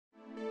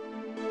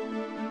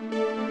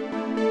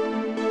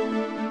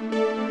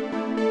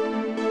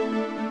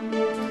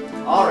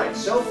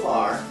so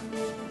far,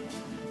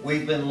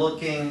 we've been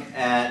looking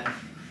at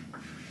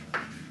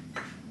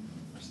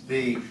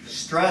the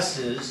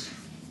stresses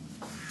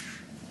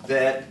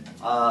that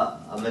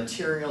a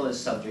material is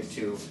subject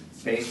to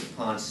based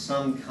upon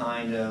some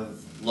kind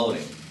of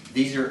loading.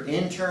 These are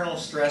internal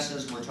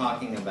stresses we're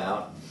talking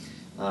about.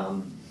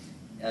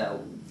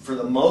 For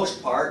the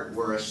most part,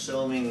 we're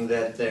assuming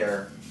that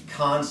they're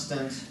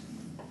constant,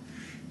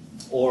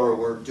 or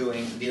we're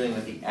dealing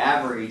with the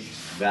average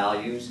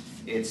values.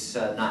 It's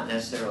not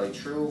necessarily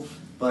true,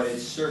 but it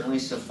certainly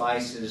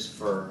suffices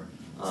for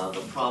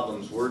the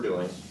problems we're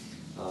doing.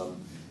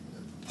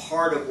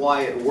 Part of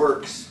why it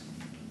works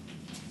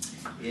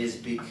is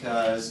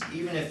because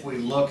even if we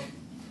look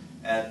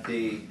at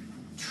the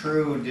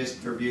true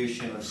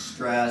distribution of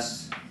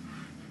stress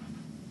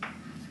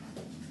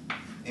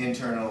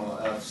internal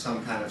of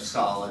some kind of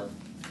solid,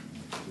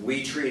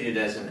 we treat it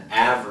as an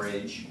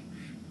average,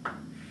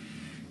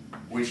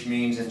 which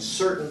means in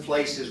certain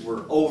places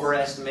we're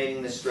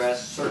overestimating the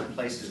stress, certain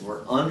places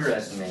we're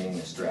underestimating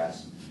the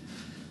stress.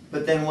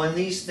 But then when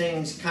these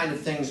kind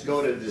of things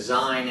go to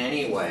design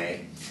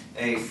anyway,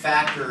 a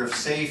factor of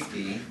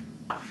safety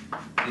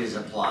is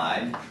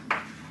applied.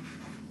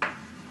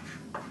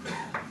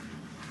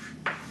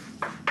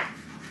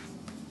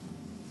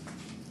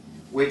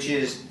 Which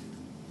is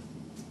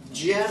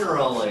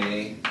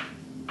generally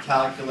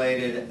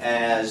calculated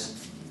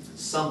as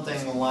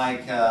something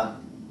like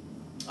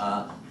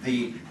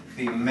the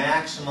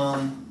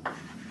maximum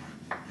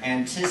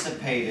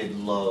anticipated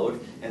load,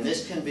 and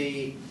this can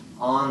be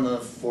on the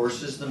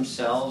forces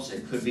themselves,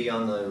 it could be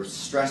on the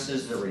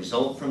stresses that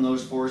result from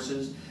those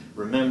forces.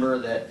 Remember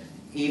that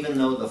even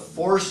though the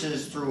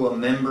forces through a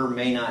member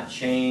may not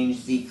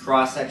change, the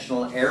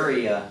cross-sectional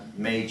area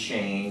may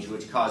change,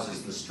 which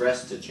causes the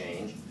stress to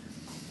change.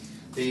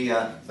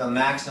 The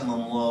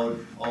maximum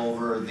load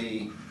over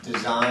the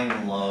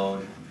design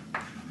load.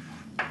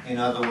 In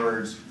other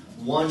words,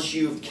 once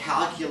you've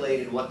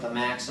calculated what the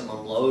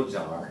maximum loads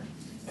are,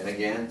 and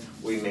again,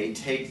 we may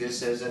take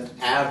this as an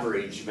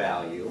average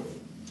value,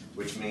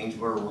 which means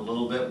we're a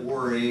little bit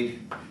worried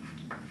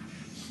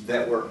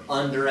that we're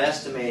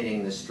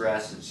underestimating the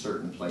stress at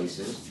certain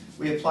places.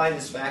 We apply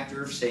this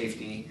factor of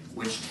safety,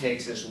 which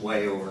takes us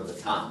way over the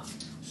top.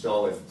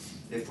 So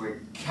if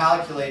we're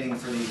calculating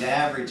for these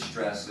average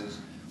stresses,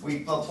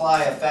 we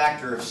apply a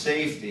factor of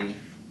safety,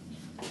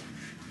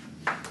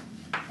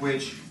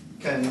 which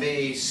can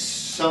be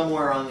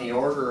somewhere on the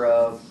order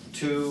of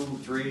 2,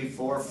 3,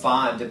 4,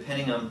 5,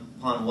 depending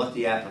upon what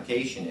the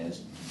application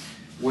is,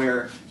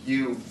 where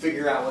you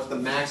figure out what the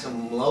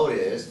maximum load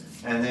is,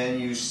 and then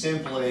you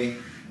simply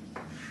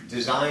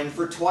design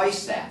for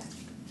twice that.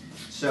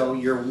 So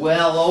you're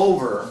well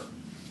over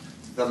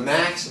the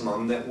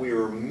maximum that we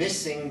were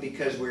missing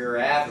because we were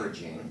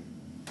averaging.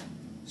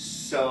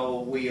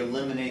 So we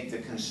eliminate the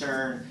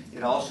concern.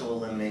 It also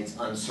eliminates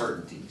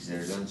uncertainties.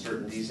 There's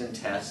uncertainties in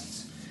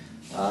tests,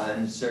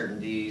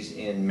 uncertainties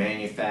in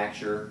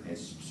manufacture.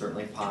 It's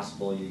certainly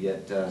possible you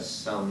get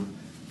some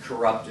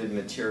corrupted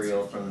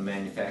material from the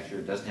manufacturer.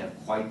 It doesn't have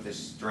quite the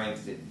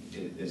strength it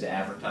is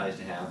advertised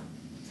to have.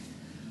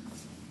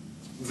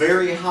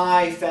 Very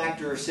high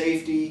factor of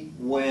safety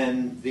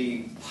when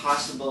the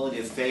possibility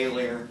of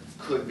failure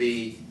could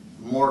be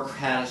more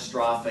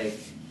catastrophic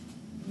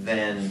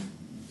than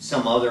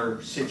some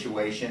other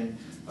situation,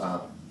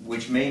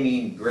 which may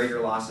mean greater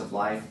loss of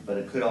life, but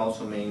it could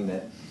also mean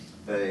that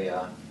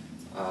the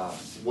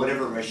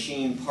whatever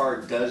machine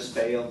part does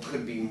fail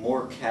could be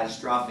more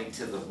catastrophic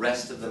to the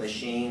rest of the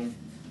machine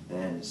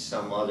than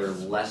some other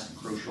less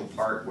crucial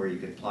part where you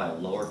could apply a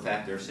lower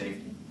factor of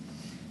safety.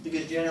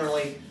 Because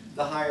generally,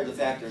 the higher the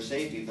factor of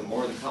safety, the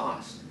more the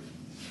cost.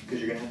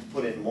 Because you're going to have to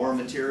put in more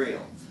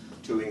material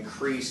to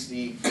increase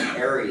the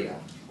area,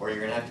 or you're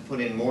going to have to put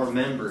in more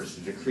members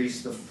to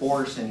decrease the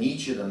force in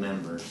each of the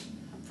members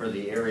for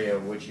the area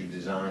of which you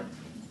designed.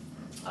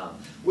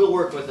 We'll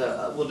work with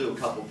we'll do a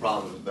couple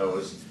problems with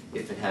those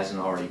if it hasn't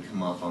already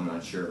come up, I'm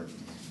not sure,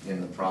 in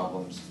the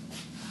problems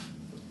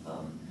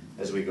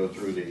as we go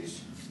through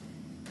these.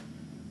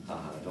 I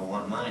don't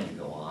want mine to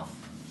go off.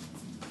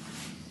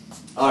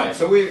 All right,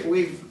 so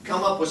we've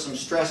come up with some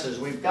stresses.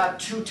 We've got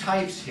two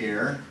types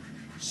here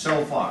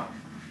so far.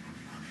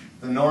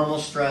 The normal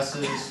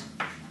stresses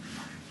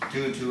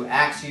due to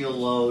axial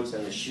loads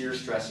and the shear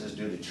stresses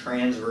due to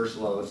transverse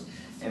loads.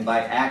 And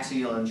by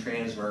axial and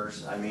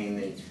transverse, I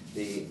mean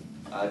the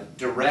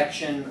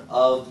direction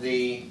of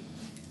the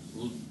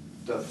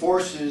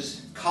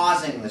forces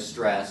causing the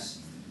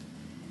stress,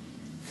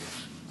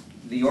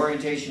 the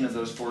orientation of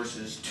those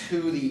forces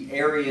to the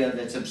area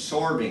that's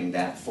absorbing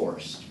that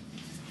force.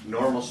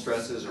 Normal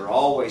stresses are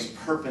always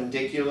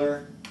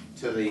perpendicular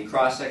to the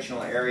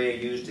cross-sectional area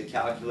used to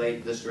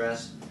calculate the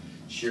stress.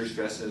 Shear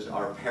stresses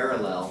are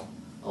parallel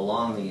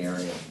along the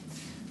area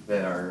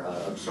that are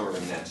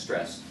absorbing that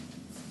stress.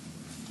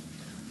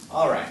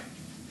 All right.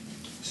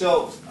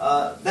 So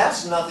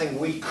that's nothing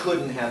we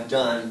couldn't have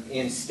done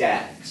in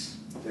statics.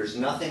 There's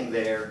nothing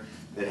there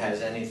that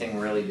has anything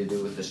really to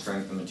do with the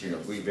strength of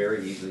materials. We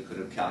very easily could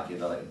have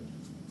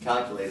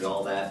calculated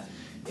all that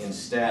in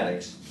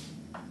statics.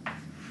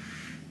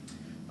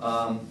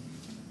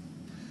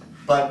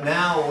 But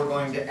now we're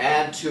going to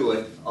add to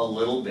it a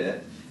little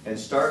bit and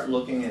start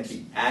looking at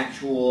the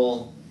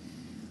actual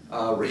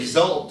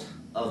result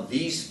of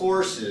these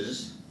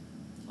forces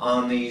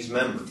on these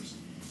members.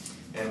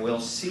 And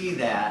we'll see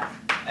that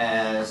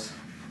as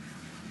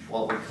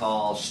what we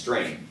call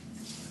strain.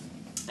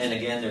 And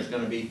again, there's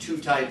going to be two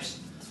types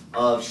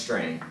of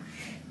strain.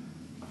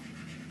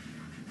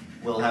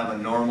 We'll have a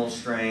normal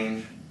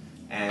strain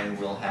and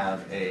we'll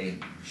have a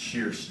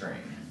shear strain.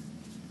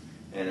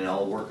 And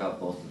I'll work up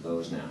both of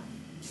those now.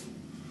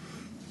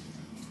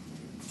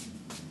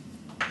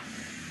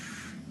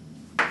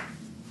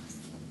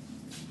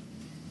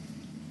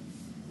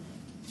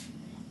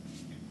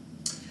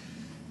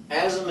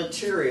 As a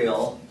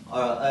material,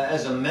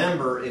 as a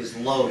member is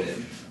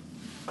loaded,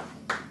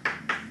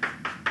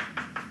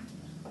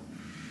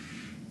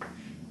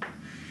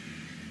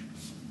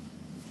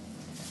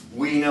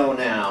 we know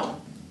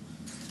now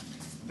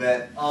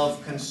that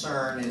of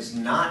concern is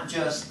not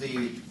just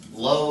the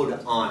load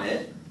on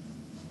it,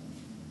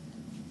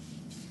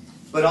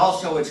 but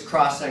also its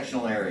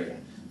cross-sectional area.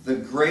 The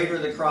greater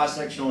the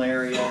cross-sectional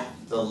area,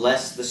 the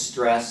less the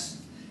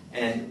stress,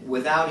 and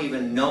without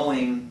even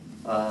knowing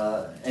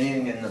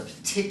anything in the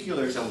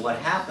particulars of what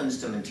happens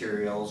to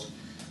materials,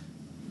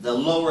 the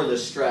lower the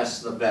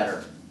stress, the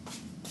better.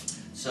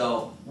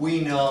 So we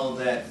know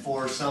that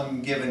for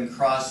some given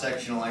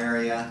cross-sectional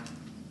area,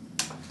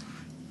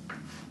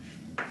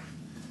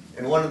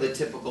 and one of the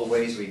typical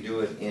ways we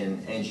do it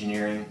in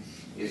engineering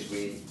is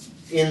we,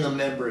 in the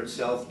member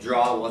itself,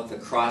 draw what the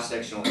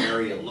cross-sectional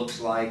area looks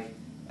like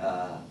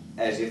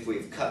as if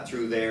we've cut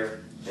through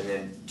there and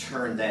then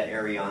turned that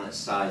area on its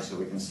side so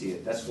we can see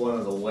it. That's one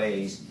of the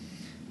ways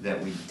that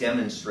we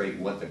demonstrate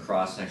what the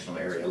cross-sectional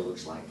area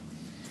looks like.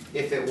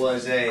 If it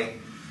was a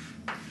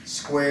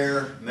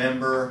square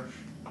member,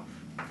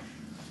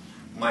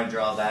 you might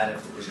draw that.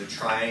 If it was a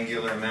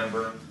triangular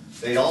member,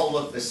 they'd all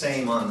look the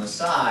same on the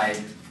side,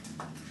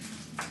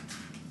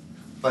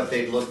 but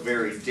they'd look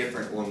very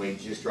different when we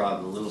just draw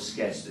the little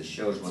sketch that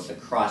shows what the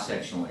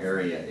cross-sectional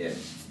area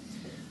is.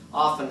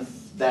 Often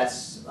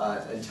that's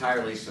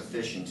entirely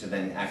sufficient to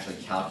then actually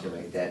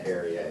calculate that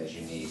area as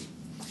you need.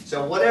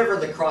 So whatever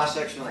the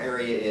cross-sectional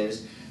area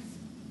is,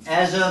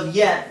 as of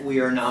yet we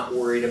are not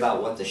worried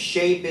about what the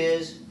shape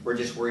is, we're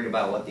just worried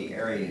about what the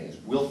area is.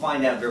 We'll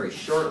find out very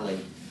shortly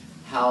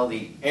how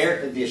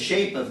the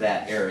shape of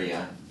that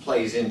area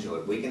plays into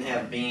it. We can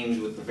have beams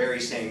with the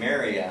very same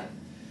area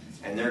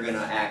and they're going to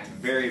act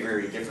very,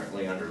 very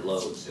differently under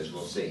loads, as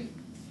we'll see.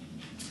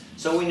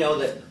 So we know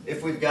that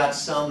if we've got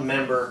some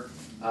member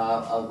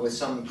with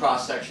some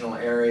cross-sectional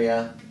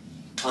area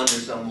under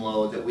some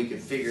load, that we could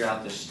figure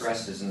out the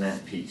stresses in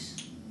that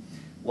piece.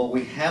 What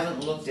we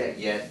haven't looked at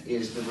yet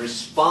is the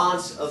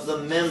response of the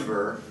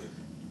member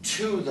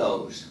to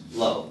those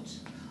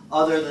loads,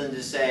 other than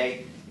to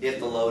say if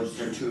the loads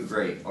are too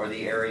great, or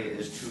the area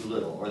is too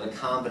little, or the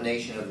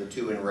combination of the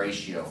two in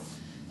ratio.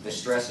 The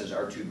stresses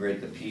are too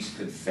great, the piece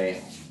could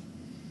fail.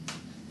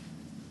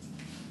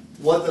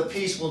 What the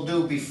piece will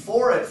do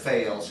before it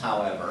fails,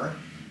 however,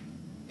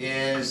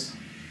 is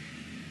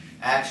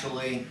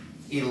actually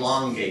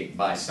elongate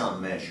by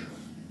some measure.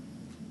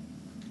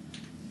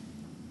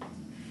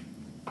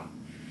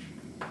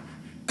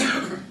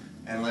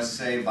 And let's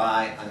say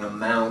by an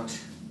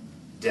amount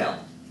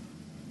del.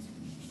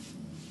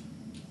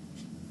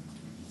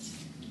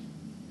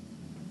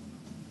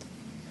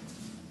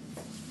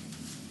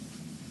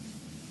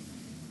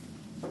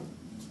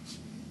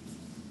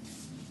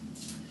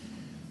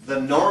 The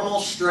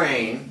normal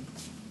strain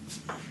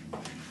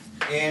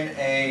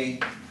in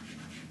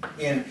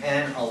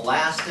an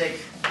elastic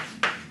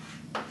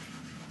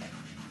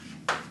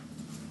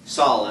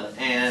solid,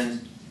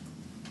 and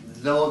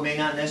though it may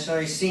not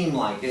necessarily seem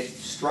like it,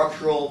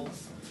 structural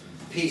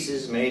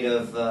pieces made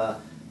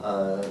of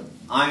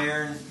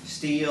iron,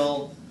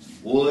 steel,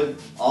 wood,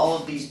 all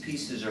of these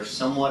pieces are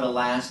somewhat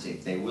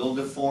elastic. They will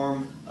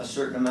deform a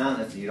certain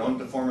amount. If you don't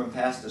deform them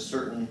past a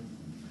certain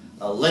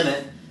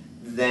limit,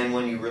 then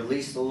when you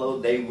release the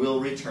load, they will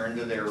return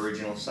to their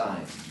original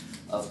size.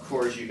 Of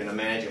course, you can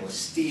imagine with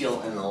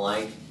steel and the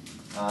like,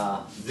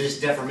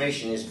 this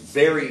deformation is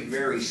very,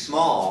 very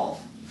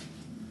small.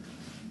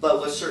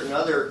 But with certain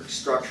other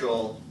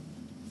structural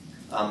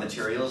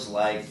materials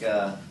like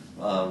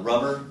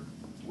rubber,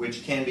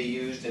 which can be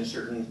used in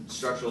certain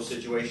structural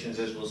situations,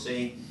 as we'll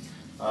see,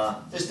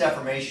 this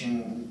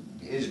deformation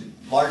is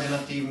large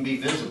enough to even be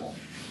visible.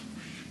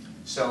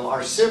 So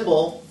our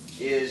symbol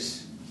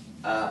is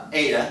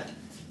eta,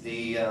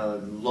 the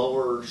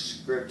lower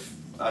script,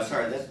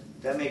 sorry,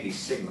 that may be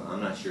sigma,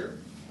 I'm not sure.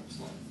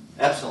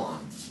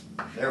 Epsilon.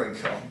 There we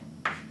go.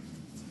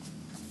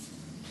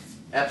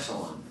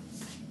 Epsilon.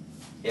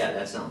 Yeah,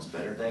 that sounds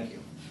better, thank you.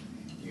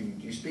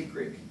 You speak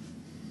Greek.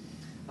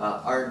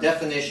 Our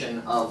definition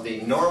of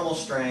the normal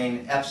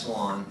strain,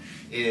 epsilon,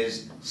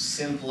 is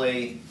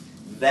simply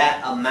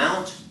that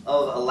amount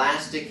of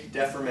elastic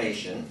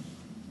deformation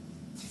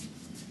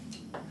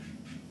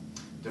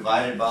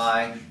divided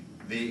by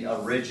the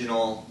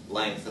original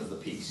length of the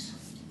piece.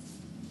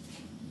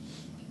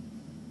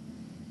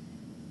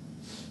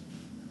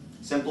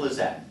 Simple as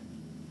that.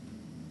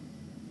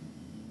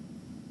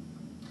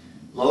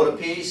 Load a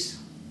piece,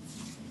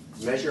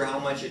 measure how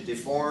much it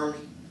deformed,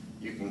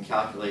 you can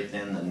calculate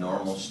then the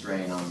normal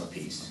strain on the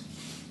piece.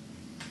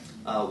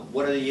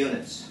 What are the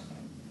units?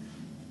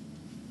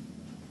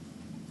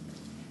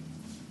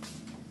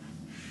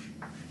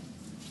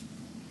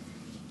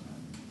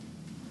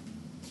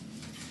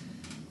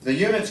 The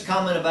units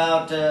come in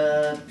about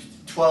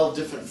 12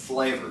 different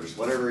flavors,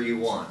 whatever you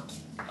want,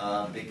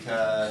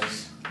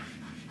 because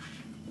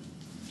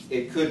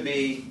it could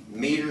be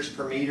meters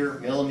per meter,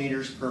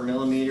 millimeters per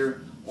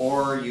millimeter,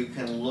 or you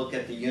can look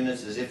at the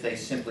units as if they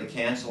simply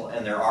cancel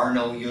and there are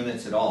no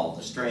units at all.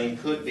 The strain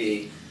could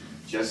be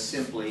just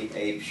simply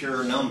a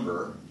pure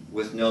number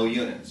with no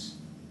units.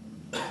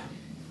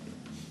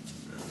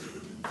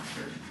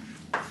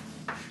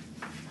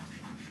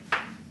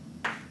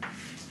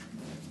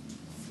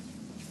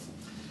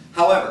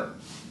 However,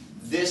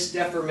 this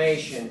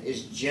deformation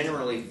is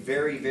generally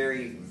very,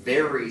 very,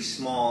 very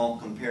small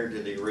compared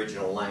to the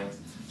original length,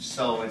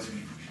 so it's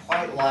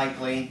quite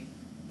likely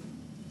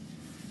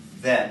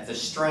that the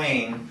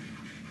strain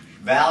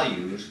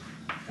values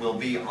will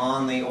be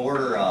on the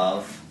order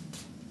of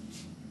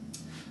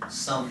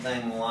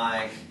something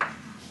like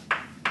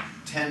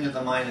 10 to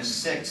the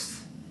minus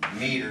 6th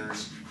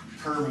meters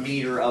per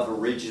meter of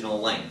original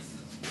length.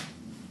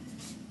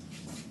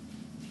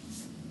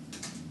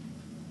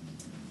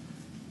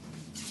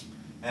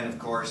 And of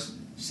course,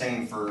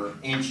 same for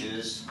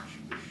inches.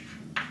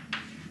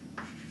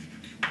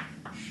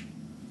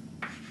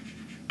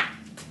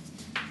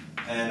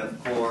 And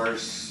of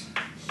course,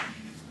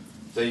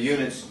 the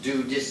units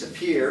do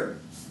disappear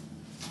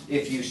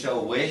if you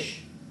so wish.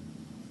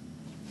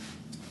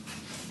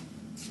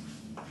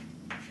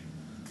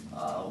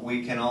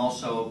 We can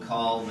also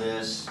call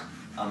this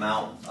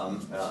amount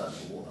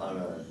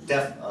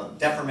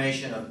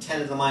deformation of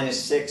 10 to the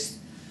minus 6th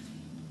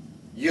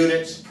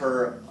units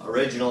per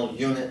original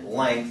unit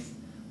length.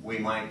 We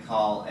might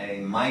call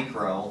a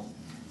micro.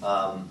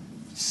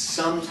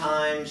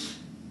 Sometimes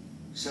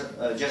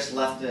just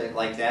left it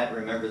like that.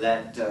 Remember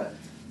that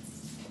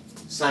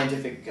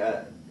scientific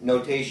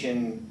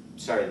notation,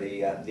 sorry,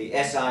 the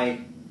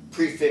SI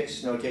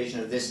prefix notation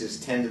of this is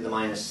 10 to the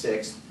minus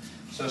 6th.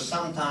 So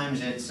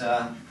sometimes it's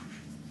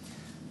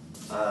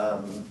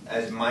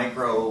as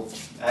micro,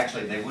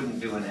 actually they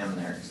wouldn't do an M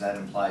there because that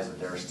implies that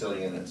there are still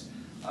units.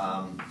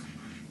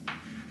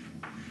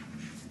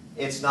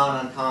 It's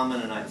not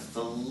uncommon, and I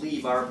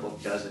believe our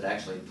book does it,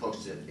 actually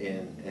posts it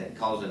in, and it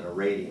calls it a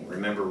radian.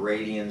 Remember,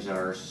 radians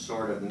are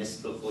sort of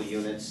mystical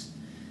units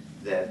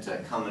that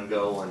come and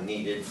go when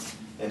needed,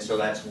 and so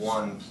that's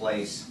one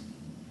place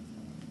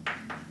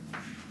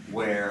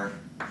where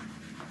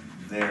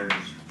they're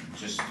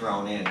just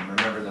thrown in.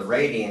 Remember, the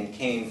radian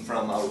came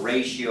from a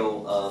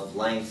ratio of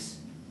lengths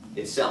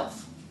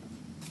itself.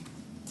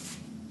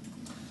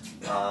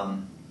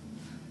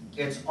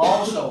 It's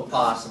also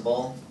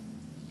possible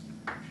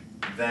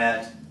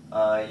that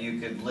you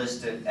could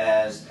list it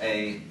as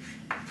a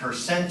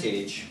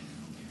percentage,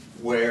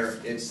 where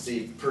it's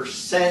the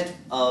percent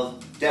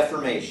of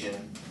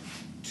deformation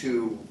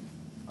to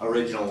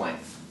original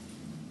length.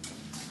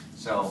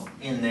 So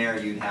in there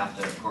you'd have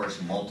to, of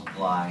course,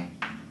 multiply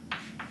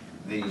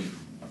the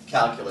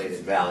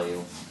calculated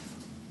value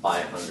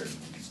by 100.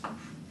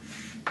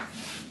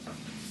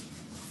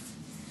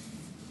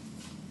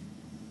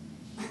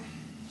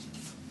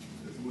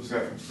 If it was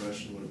in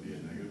compression, would it be a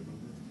negative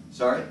number?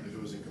 Sorry? If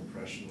it was in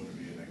compression, would it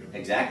be a negative number?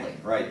 Exactly,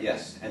 right,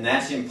 yes. And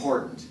that's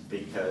important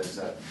because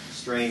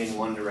strain in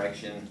one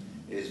direction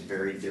is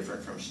very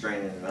different from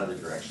strain in another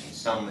direction.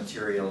 Some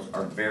materials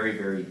are very,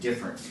 very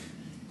different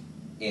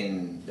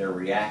in their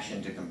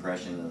reaction to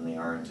compression than they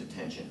are into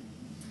tension.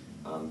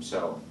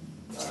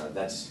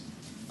 That's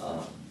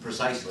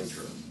precisely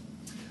true.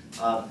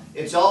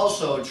 It's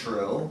also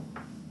true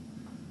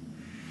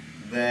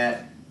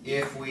that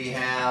if we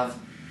have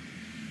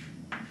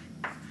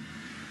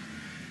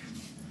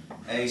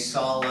a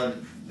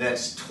solid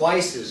that's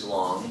twice as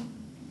long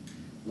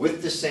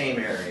with the same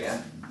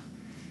area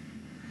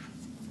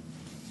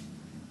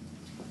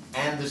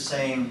and the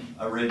same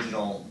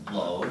original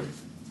load,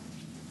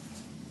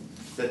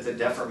 that the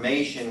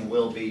deformation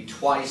will be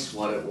twice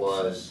what it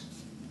was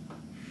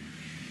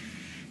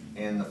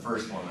in the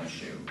first one I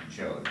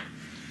showed.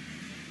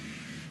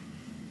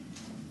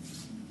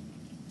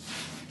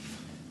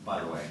 By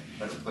the way,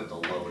 better put the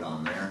load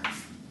on there.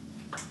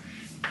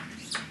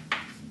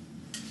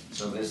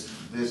 So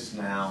this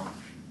now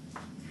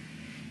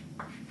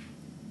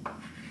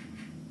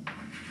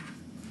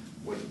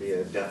would be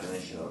a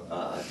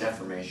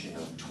deformation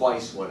of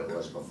twice what it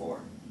was before.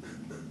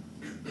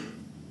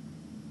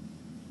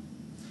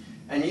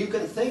 And you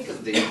can think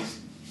of these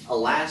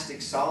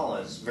elastic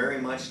solids very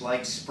much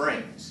like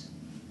springs,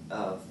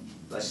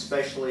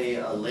 especially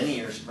a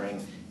linear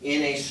spring.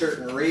 In a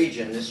certain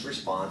region, this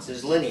response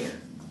is linear.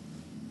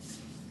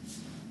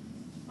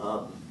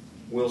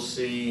 we'll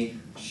see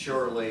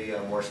shortly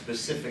more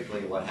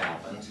specifically what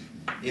happens.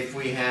 If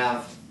we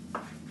have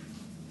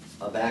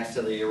back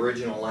to the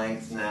original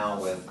length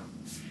now with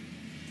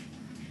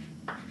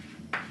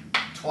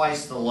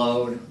twice the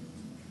load,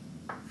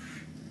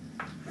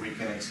 we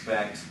can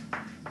expect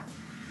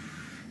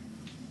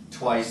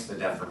twice the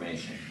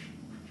deformation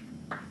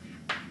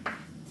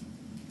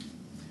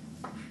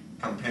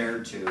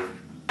compared to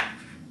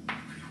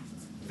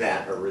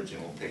that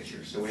original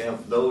picture. So we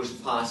have those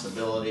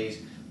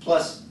possibilities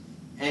plus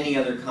any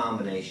other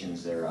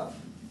combinations thereof.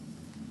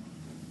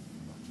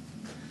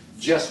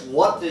 Just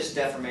what this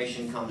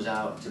deformation comes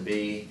out to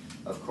be,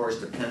 of course,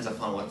 depends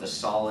upon what the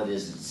solid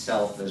is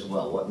itself as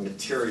well, what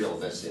material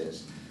this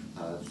is.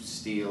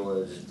 Steel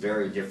is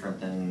very different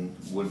than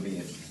would be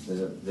if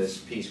this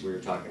piece we were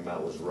talking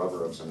about was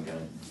rubber of some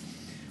kind.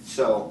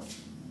 So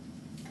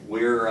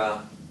we're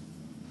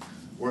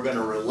going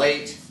to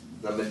relate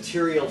the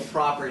material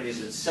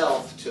properties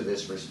itself to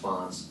this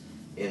response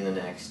in the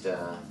next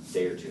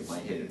day or two.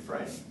 Might hit it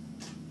Friday.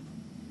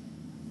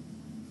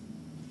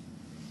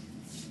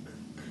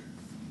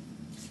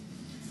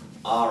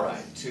 All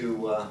right,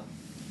 to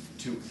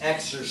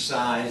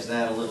exercise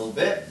that a little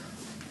bit,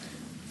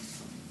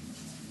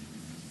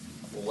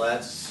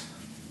 let's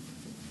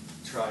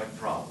try a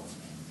problem.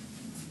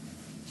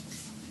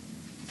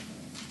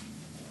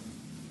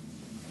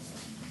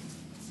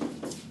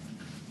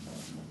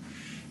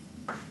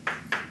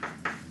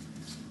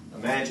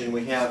 Imagine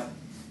we have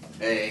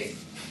a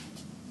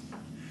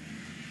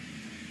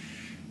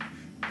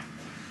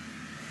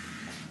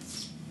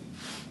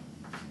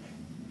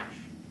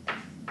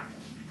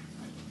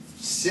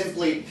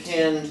simply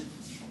pinned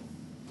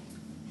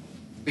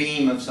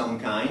beam of some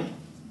kind,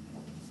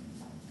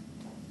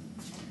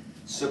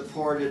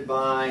 supported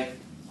by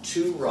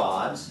two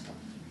rods,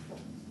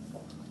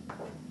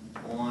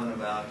 one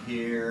about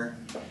here,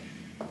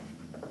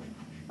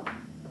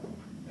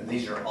 and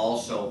these are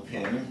also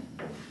pinned,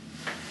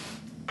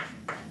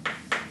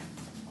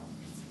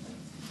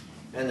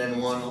 and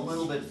then one a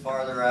little bit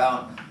farther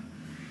out,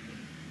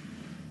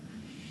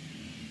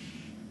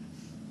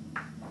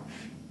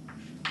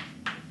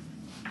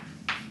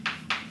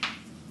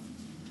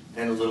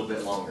 and a little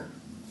bit longer.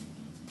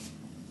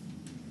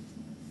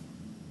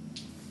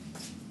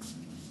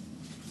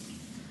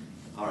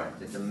 All right,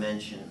 the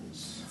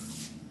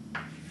dimensions.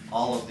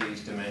 All of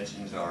these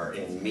dimensions are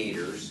in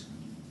meters.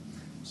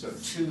 So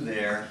 2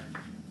 there,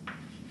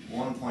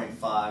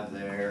 1.5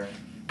 there,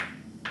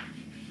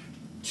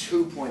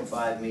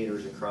 2.5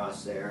 meters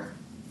across there,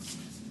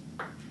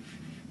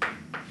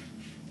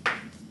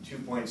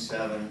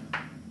 2.7,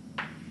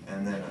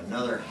 and then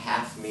another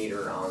 ½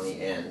 meter on the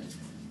end.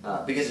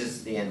 Because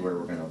it's the end where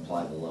we're going to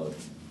apply the load.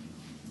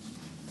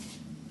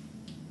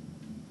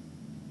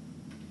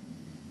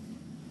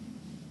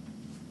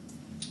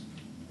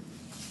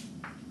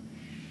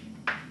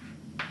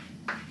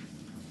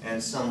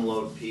 And some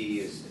load P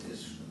is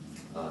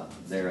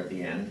there at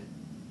the end.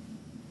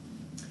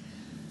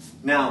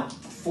 Now,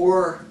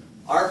 for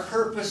our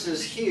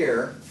purposes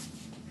here,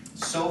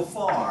 so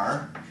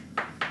far,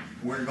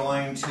 we're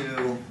going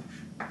to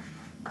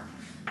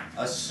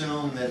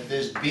assume that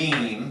this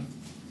beam,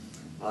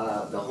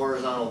 the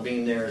horizontal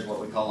beam there, is what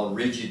we call a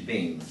rigid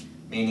beam,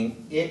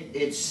 meaning it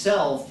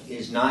itself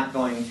is not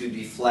going to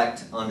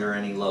deflect under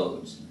any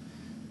loads.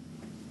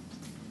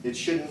 It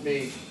shouldn't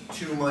be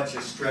too much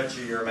a stretch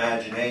of your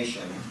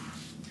imagination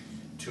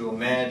to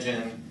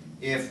imagine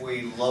if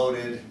we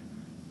loaded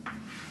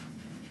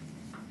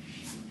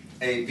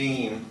a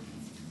beam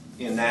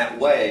in that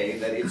way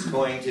that it's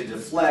going to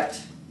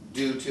deflect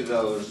due to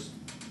those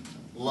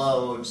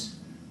loads,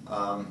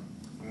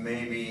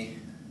 maybe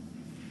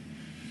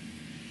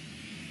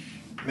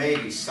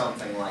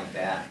something like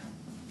that.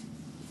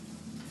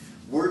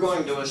 We're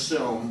going to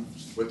assume,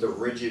 with the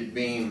rigid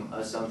beam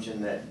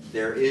assumption, that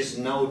there is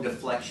no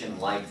deflection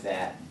like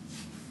that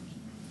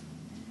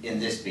in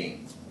this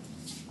beam.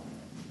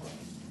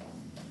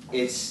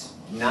 It's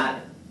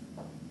not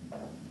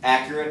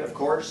accurate, of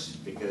course,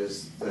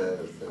 because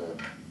the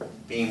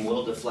beam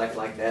will deflect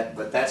like that,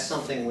 but that's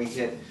something we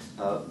hit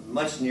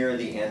much near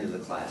the end of the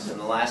class. In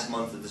the last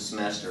month of the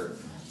semester,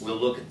 we'll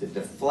look at the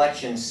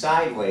deflection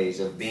sideways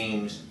of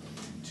beams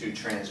to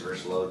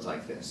transverse loads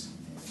like this.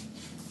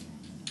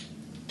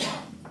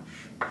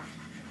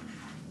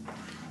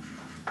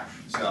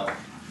 So,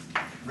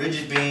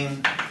 rigid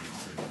beam,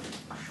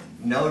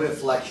 no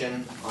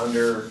deflection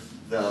under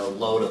the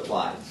load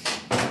applied.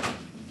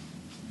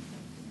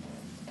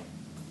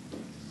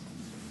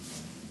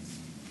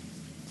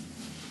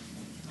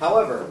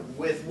 However,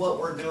 with what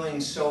we're doing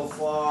so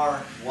far,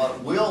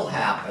 what will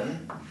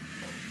happen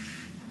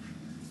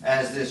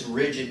as this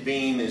rigid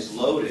beam is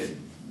loaded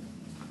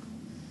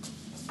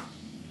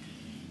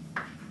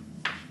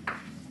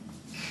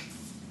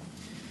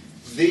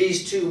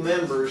these two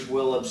members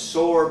will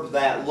absorb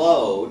that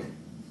load,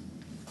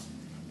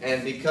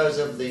 and because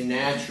of the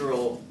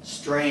natural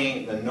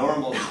strain, the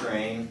normal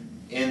strain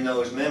in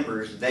those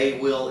members, they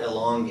will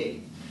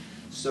elongate.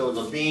 So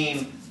the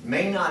beam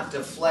may not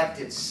deflect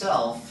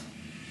itself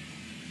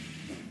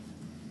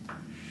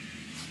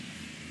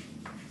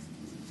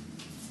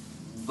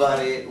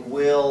but it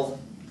will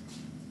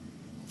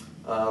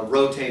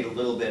rotate a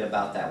little bit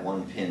about that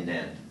one pinned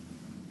end.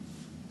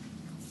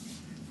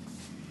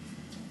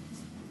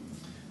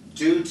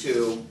 Due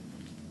to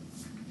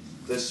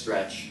the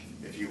stretch,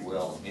 if you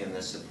will, in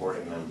the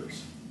supporting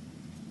members.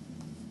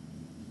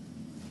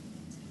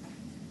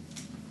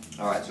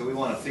 All right, so we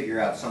want to figure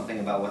out something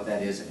about what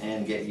that is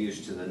and get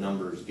used to the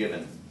numbers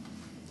given.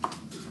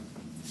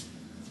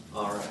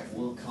 All right,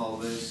 we'll call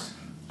this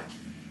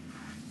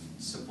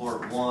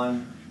support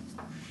 1.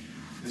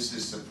 This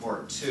is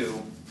support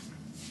 2.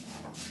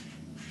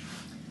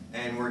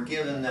 And we're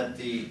given that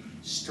the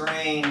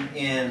strain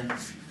in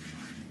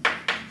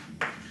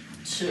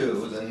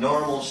 2, the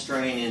normal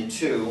strain in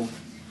 2,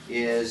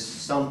 is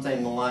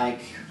something like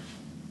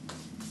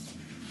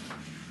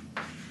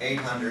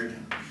 800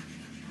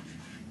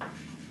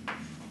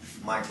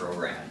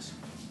 micrograms.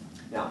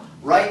 Now,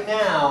 right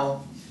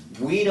now,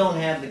 we don't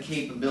have the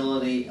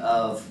capability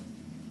of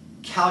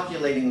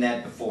calculating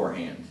that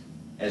beforehand,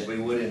 as we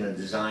would in a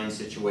design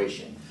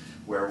situation,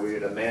 where we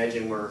would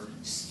imagine we're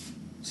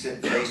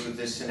faced with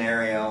this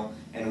scenario,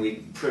 and we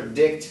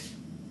predict,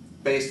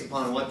 based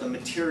upon what the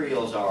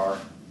materials are,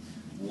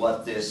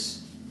 what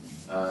this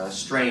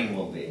strain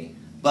will be.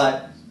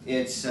 But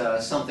it's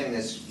something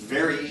that's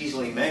very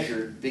easily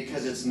measured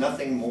because it's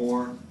nothing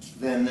more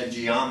than the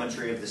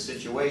geometry of the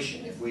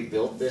situation. If we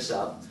built this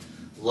up,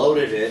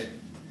 loaded it,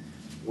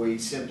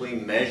 we'd simply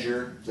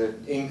measure the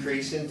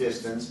increase in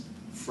distance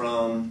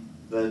from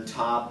the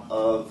top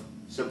of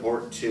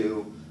support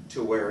 2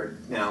 to where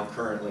it now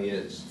currently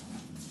is.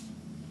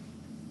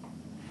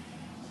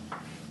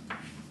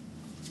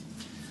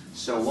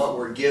 So what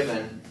we're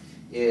given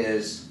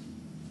is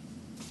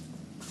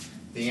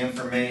the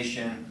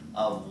information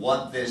of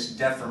what this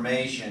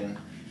deformation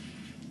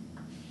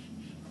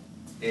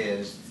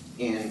is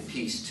in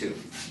piece 2.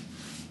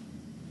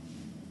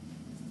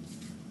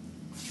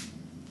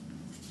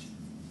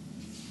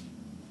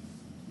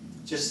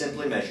 Just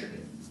simply measured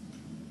it.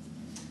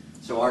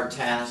 So our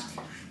task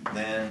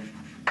then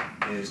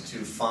is to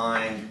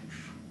find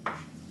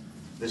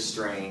the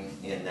strain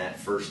in that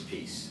first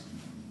piece.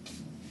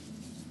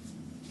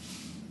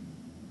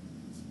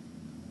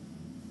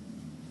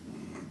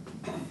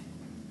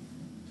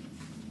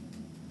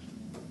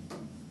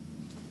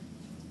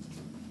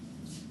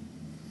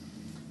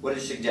 What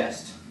does it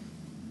suggest?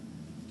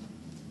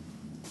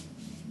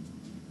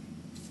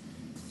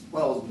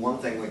 Well, one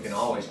thing we can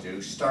always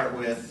do, start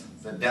with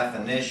the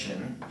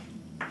definition.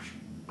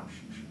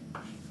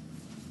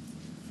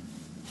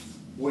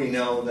 We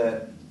know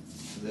that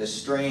the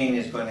strain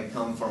is going to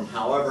come from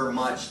however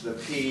much the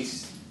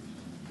piece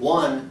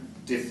 1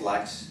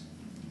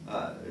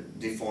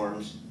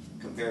 deforms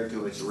compared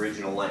to its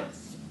original length.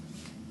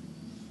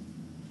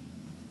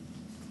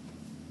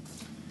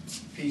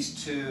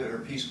 Piece 2, or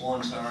piece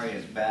 1, sorry,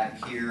 is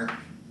back here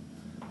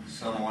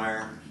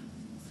somewhere.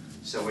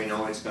 So we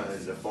know it's going to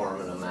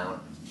deform an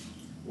amount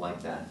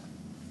like that.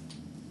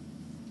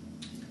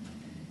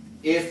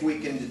 If we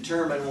can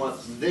determine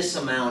what this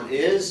amount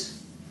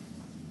is,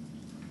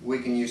 we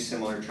can use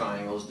similar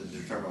triangles to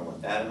determine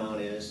what that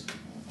amount is,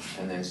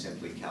 and then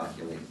simply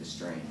calculate the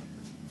strain.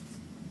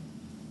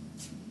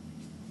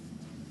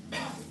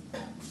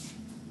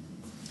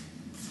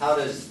 How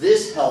does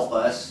this help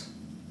us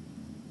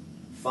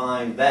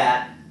find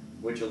that,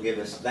 which will give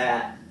us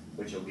that,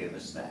 which will give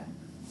us that?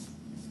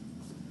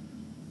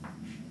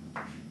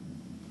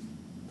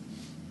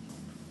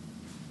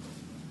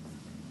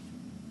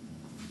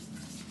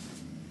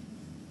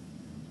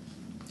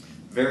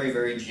 Very,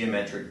 very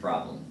geometric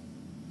problem.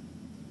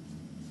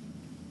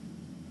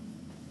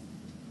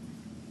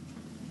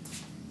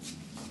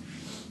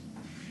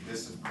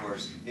 This, of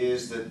course,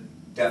 is the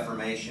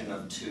deformation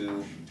of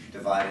 2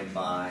 divided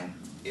by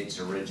its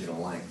original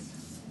length.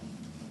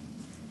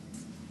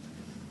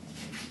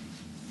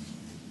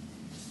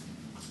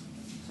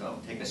 So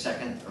take a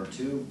second or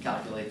two,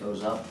 calculate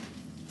those up.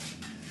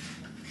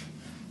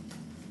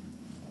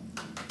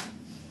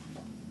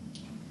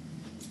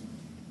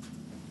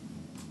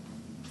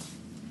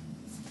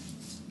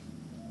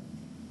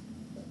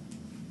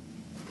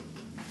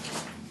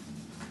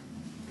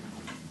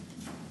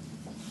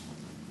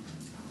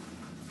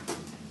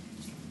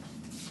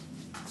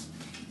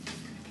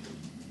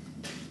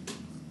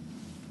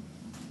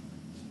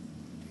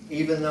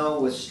 Even though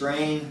with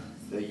strain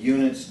the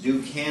units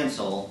do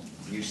cancel,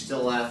 you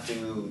still have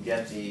to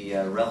get the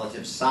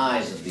relative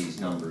size of these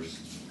numbers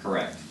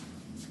correct.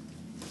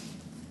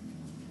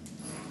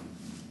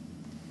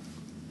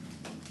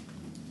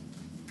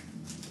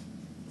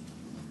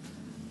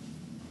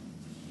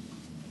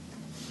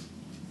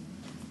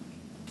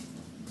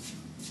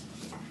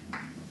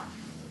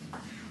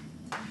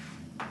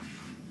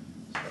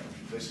 So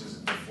this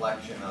is a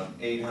deflection of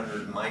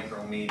 800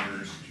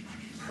 micrometers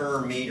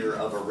per meter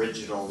of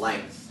original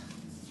length.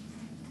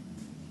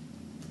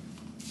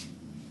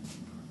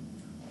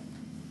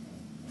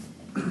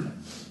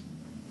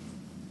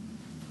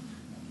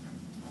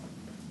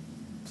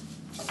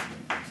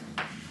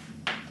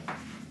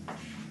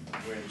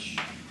 Which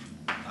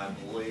I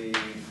believe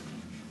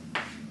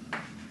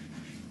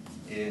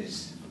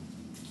is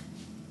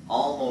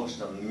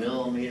almost a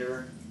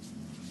millimeter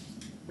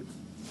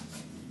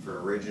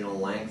for original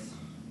length,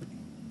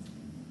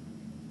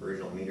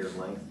 original meter of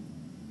length.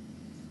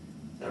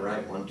 Is that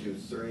right? 1, 2,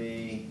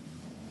 3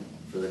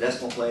 for the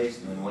decimal place,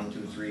 and then 1,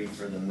 2, 3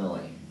 for the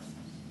milli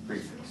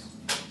prefix.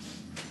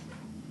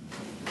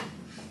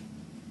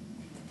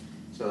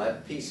 So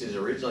that piece is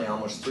originally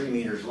almost 3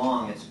 meters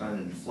long. It's going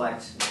to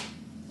deflect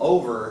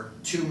over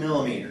 2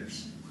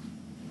 millimeters,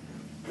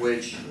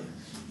 which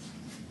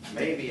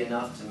may be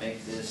enough to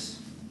make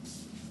this,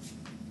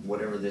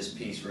 whatever this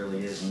piece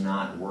really is,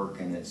 not work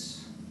in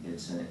its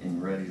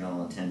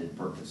original intended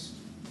purpose.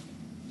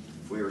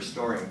 If we were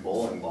storing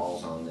bowling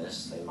balls on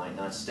this, they might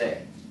not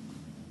stay.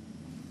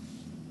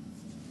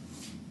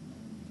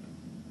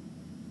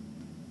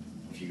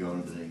 If you go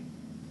into the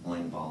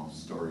bowling ball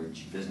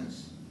storage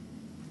business.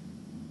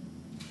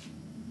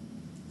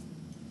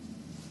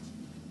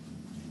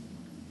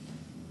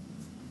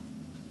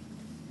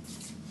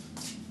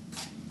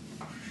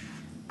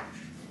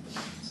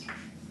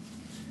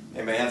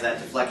 Anybody have that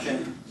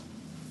deflection?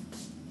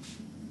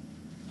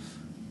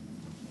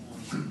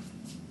 2.16.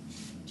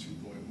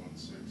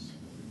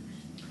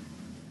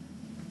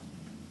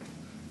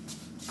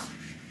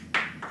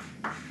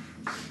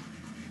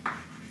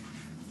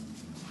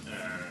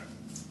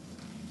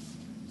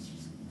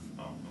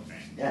 Oh,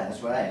 okay. Yeah,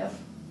 that's what I have.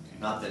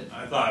 Not that.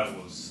 I thought it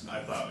was,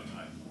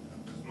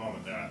 the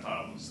moment there, I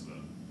thought it was the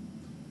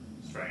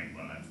strain,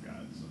 but I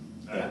forgot. So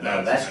Yeah,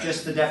 no, that's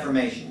just the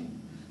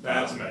deformation.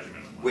 That's a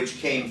measurement. Which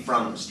came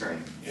from the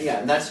strain. Yeah,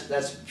 and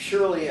that's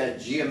purely a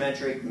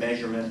geometric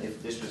measurement.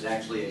 If this was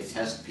actually a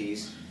test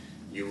piece,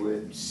 you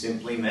would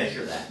simply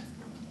measure that.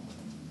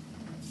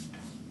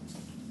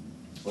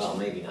 Well,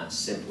 maybe not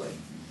simply.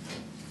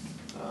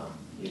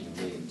 You can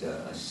need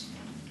a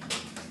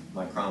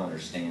micrometer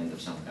stand of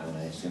some kind,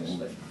 I assume,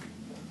 but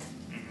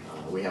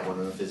we have one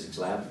in the physics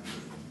lab.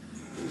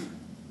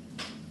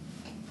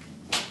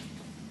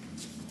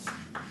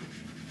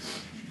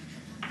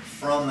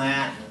 From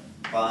that,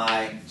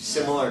 by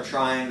similar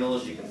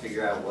triangles, you can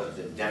figure out what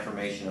the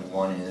deformation of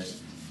one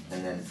is,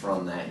 and then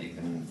from that you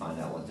can find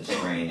out what the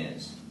strain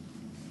is.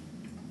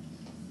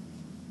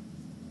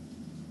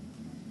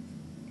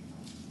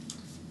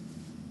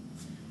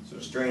 So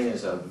strain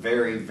is a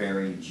very,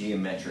 very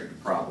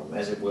geometric problem,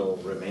 as it will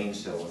remain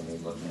so when we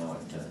look now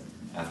at,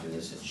 after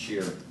this, at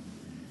shear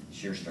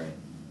strain.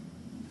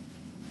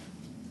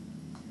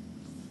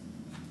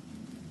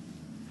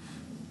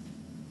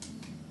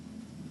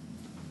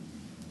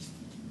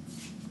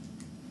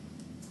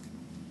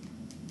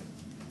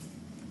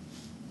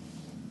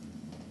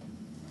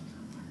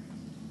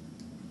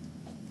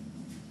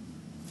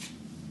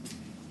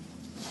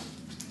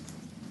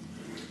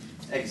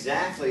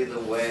 Exactly the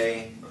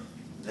way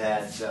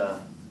that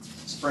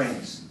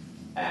springs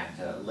act,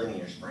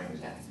 linear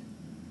springs act.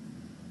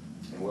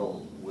 And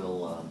we'll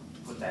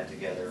put that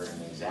together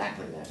in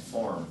exactly that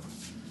form,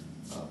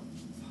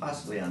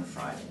 possibly on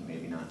Friday,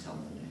 maybe not till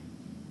Monday.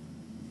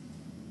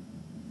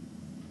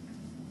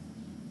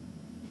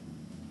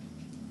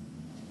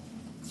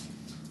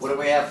 What do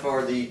we have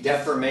for the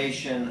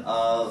deformation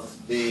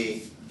of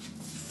the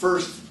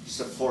first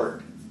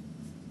support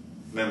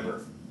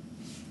member?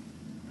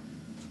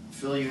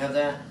 Phil, you have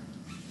that?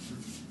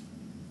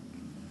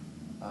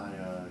 I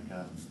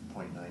got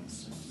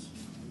 0.96.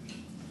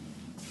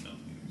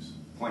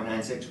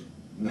 0.96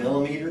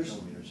 millimeters?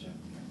 Millimeters, yeah.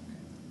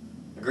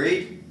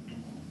 Agreed?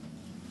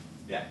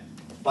 Yeah.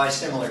 By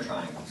similar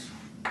triangles.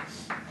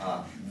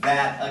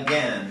 That,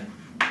 again,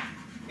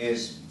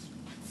 is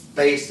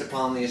based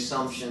upon the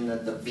assumption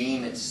that the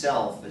beam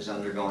itself is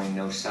undergoing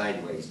no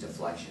sideways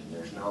deflection.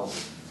 There's no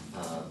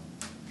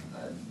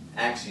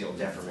axial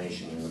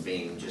deformation in the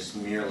beam, just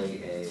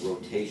merely a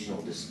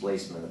rotational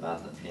displacement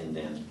about the pinned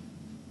end.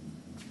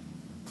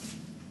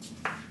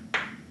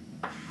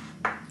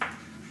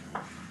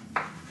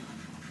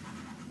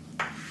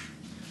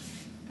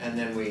 And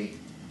then we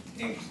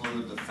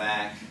include the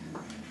fact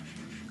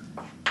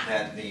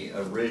that the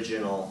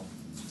original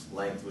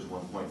length was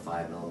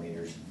 1.5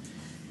 millimeters.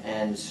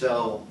 And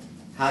so,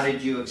 how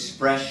did you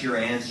express your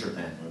answer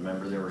then?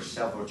 Remember, there were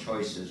several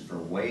choices for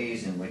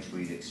ways in which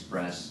we'd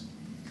express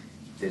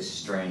this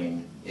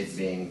strain, it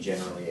being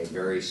generally a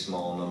very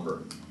small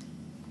number.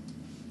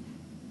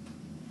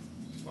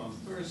 Well, the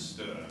first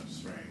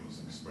strain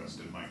was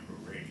expressed in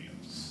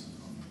microradians.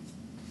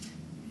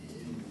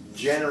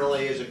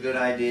 Generally is a good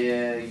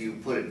idea. You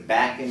put it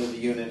back into the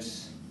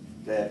units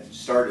that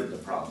started the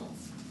problem.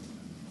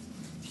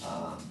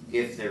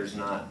 If there's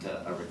not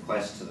a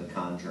request to the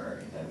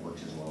contrary, that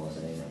works as well as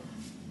anything.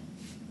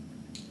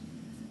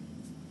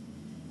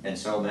 And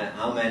so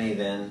how many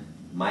then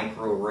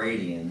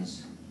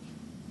microradians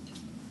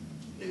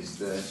is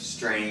the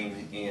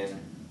strain in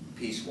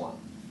piece 1?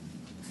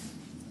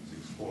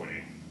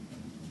 640.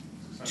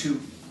 Two.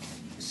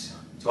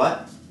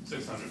 What?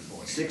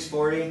 640.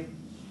 640.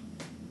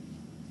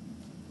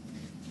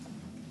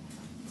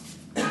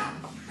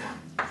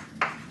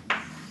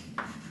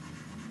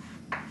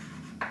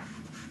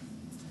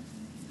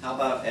 How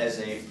about as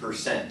a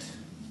percent?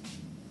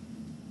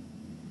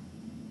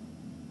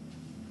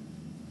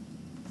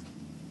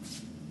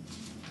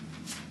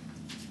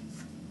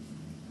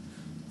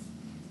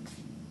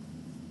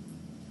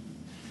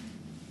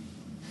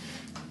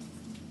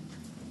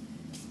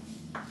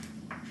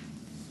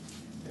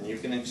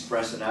 can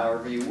express it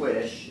however you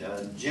wish.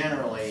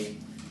 Generally,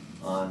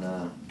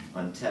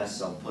 on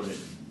tests, I'll put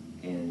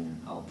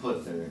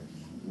the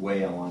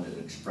way I want it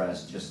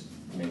expressed. Just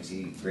makes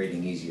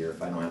grading easier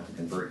if I don't have to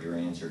convert your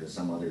answer to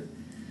some other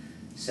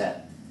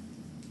set.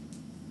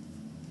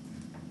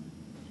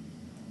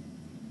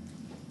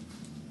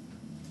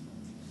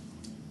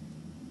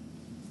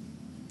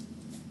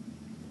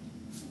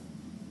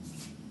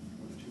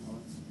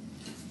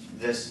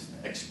 This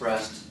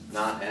expressed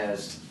not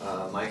as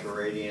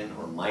microradian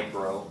or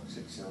micro,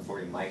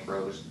 640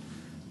 micros,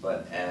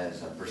 but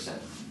as a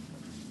percent.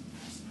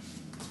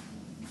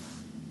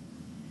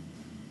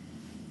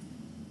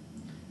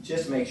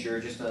 Just make sure,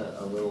 just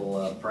a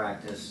little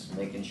practice,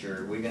 making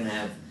sure. We're going to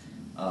have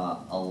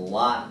a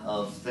lot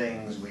of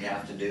things we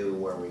have to do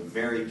where we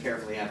very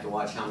carefully have to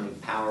watch how many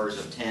powers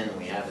of 10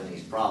 we have in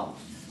these problems,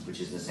 which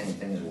is the same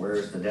thing as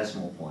where's the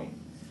decimal point.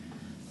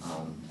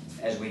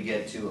 As we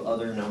get to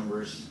other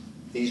numbers,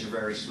 these are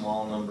very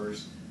small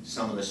numbers.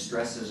 Some of the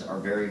stresses are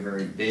very,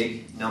 very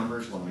big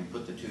numbers. When we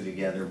put the two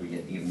together, we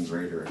get even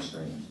greater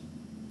extremes.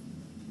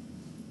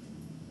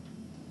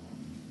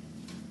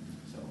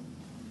 So,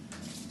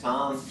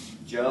 Tom,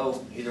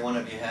 Joe, either one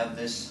of you have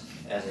this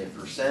as a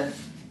percent?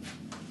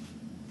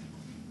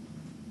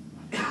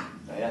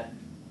 Not yet?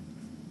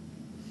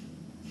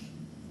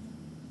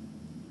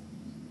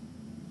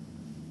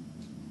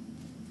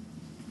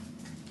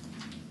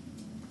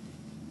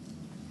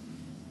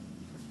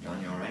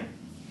 John, you all right?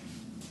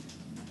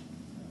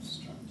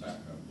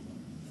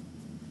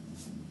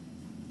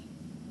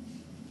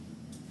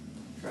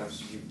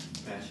 Travis, would you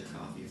pass your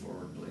coffee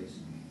forward, please?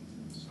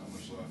 So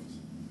much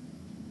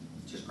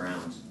left. Just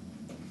grounds.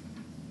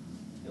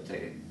 You'll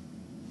take it.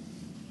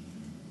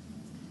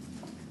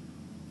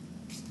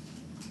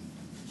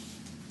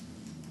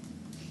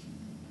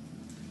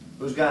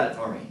 Who's got it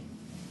for me?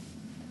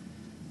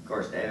 Of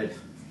course, David.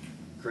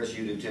 Chris,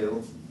 you do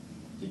too.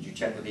 Did you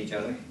check with each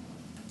other?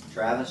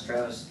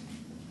 Travis?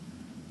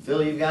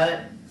 Phil, you got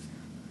it?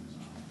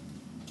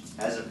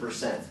 As a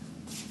percent.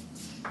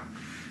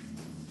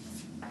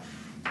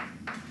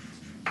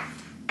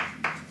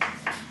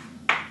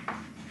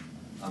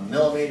 A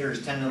millimeter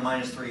is 10 to the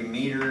minus 3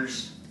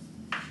 meters.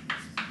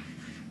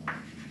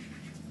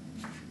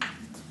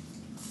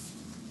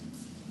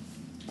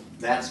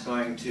 That's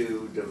going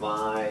to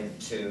divide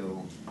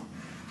to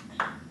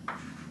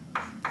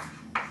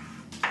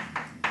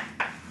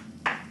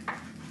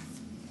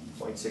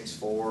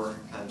 0.64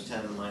 times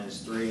 10 to the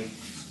minus 3.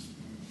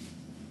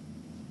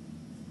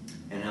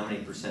 And how many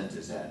percent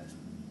is that?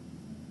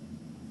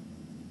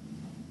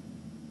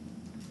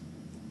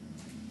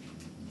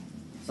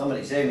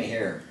 Somebody save me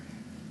here.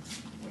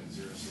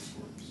 0.064%.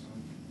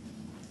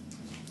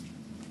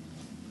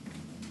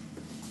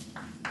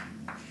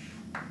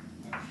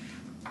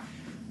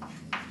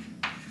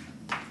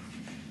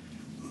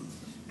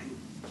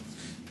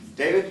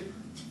 David,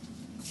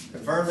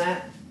 confirm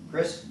that.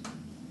 Chris?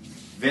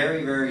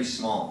 Very, very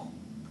small.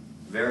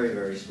 Very,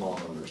 very small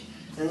numbers.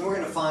 And we're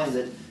going to find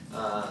that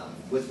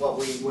with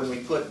when we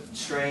put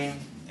strain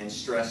and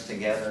stress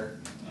together,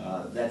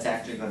 that's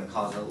actually going to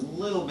cause a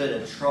little bit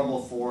of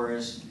trouble for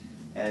us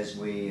as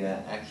we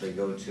actually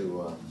go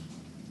to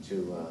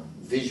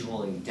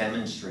visually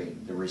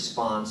demonstrate the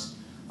response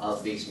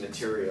of these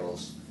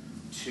materials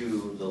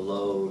to the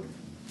load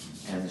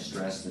and the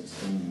stress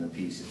that's in the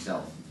piece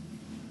itself.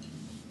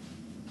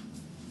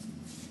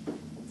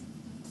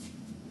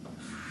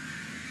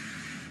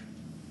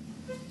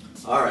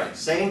 All right,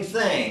 same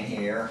thing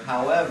here.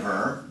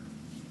 However,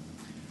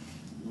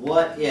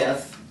 what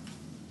if,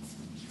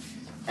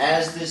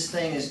 as this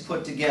thing is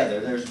put together,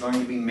 there's going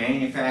to be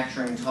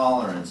manufacturing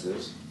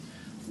tolerances.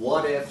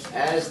 What if,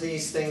 as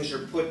these things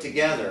are put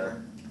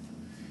together,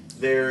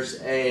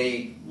 there's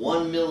a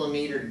 1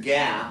 millimeter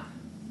gap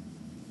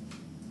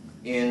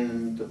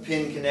in the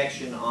pin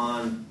connection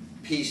on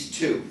piece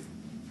 2?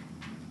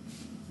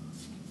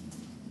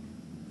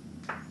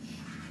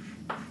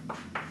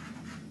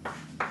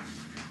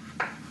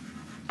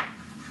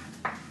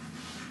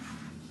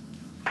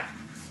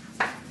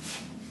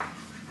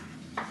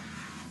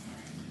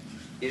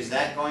 Is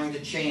that going to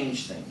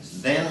change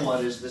things? Then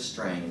what is the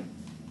strain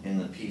in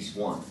the piece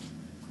 1?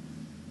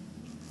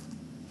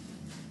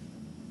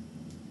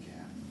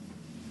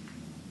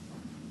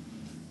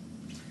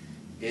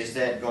 Is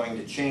that going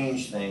to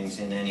change things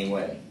in any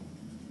way?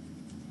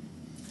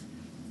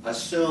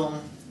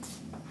 Assume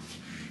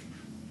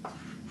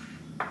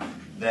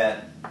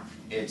that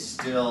it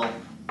still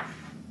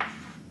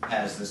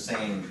has the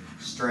same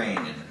strain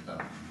in it,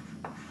 though.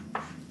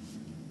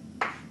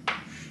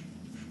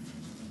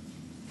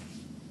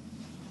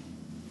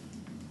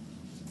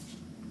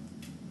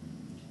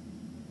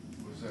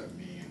 What does that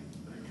mean?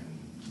 They can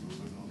move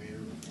a millimeter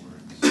before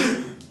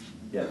it's...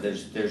 Yeah,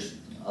 there's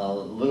a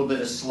little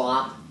bit of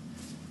slop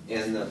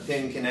in the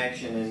pin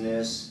connection in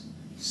this,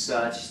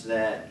 such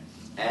that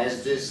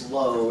as this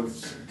load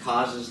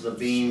causes the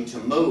beam to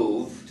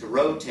move, to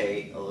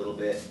rotate a little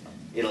bit,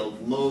 it'll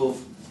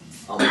move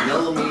a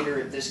millimeter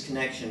at this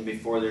connection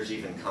before there's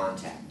even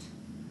contact,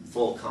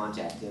 full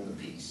contact in the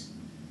piece.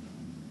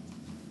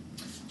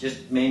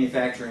 just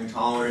manufacturing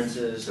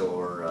tolerances,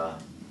 or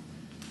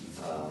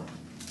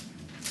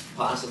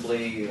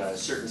possibly a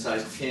certain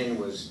size pin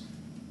was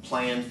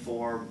planned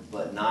for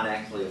but not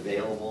actually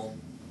available,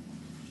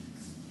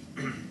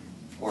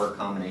 or a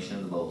combination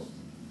of the both.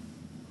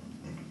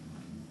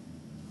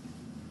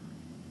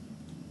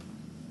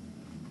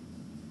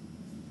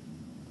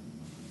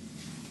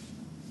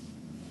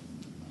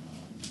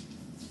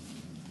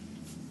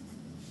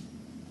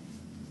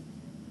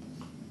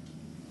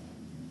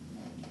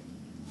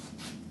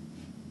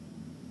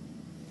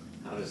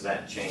 How does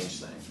that change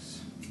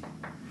things?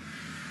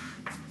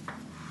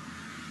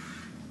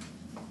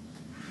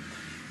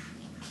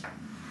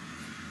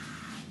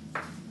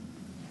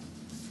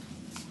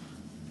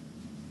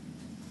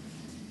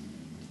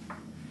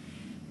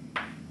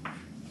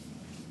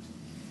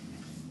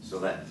 So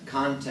that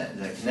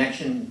the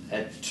connection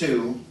at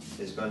 2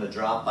 is going to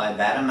drop by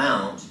that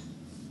amount,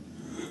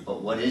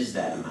 but what is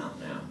that amount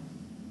now?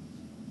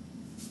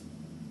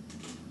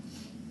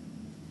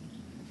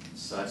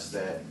 Such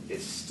that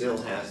it still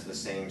has the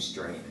same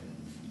strain in it.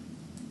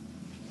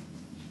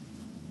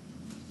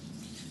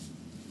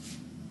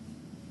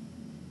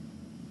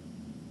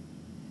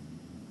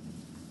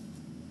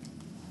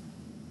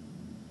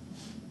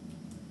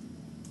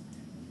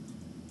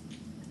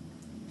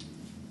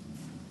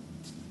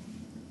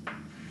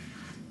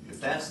 If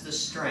that's the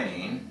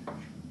strain,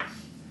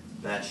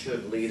 that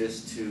should lead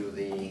us to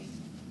the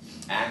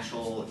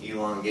actual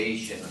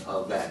elongation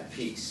of that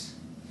piece.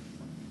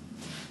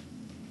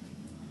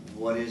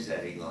 What is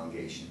that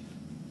elongation?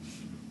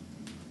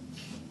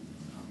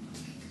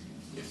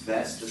 If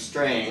that's the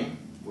strain,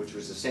 which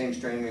was the same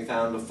strain we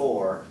found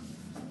before,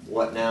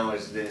 what now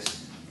is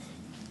this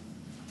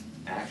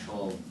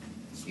actual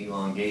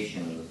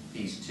elongation of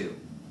piece 2?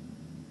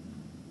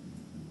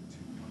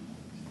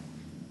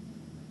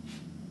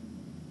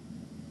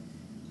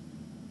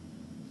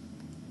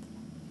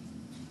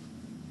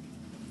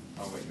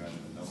 Oh, wait, you added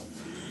a double.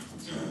 I'm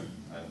sorry,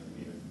 I didn't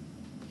need it.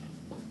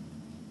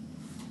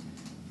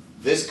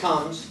 This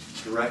comes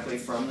directly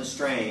from the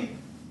strain.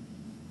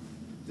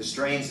 The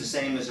strain's the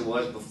same as it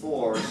was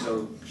before,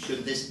 so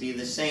should this be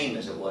the same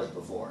as it was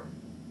before?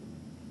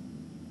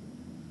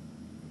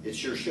 It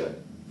sure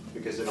should,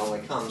 because it only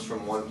comes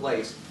from one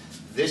place.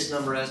 This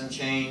number hasn't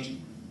changed,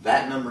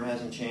 that number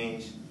hasn't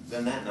changed,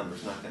 then that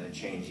number's not going to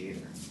change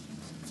either.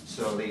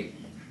 So the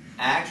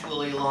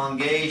actual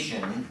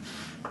elongation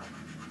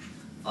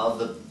of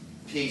the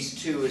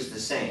piece 2 is the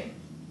same.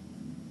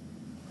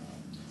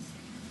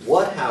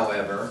 What,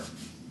 however,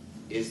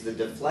 is the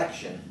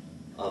deflection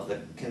of the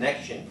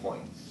connection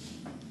point?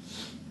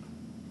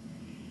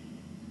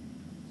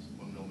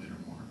 1 millimeter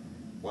more.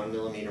 1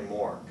 millimeter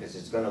more, because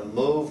it's going to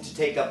move to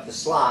take up the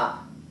slot.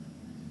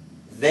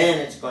 Then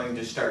it's going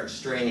to start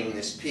straining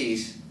this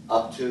piece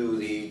up to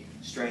the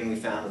strain we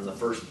found in the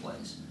first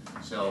place.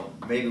 So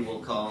maybe we'll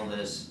call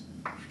this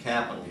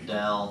capital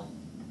Del,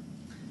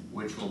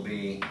 which will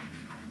be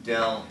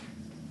Del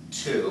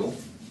 2.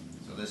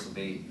 So this will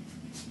be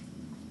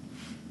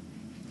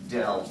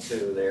Del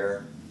 2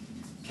 there.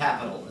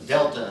 Capital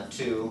Delta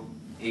 2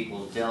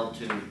 equals Del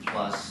 2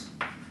 plus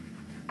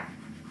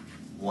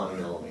 1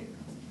 millimeter.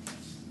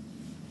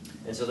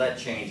 And so that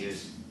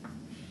changes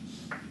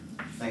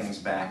things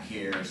back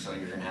here, so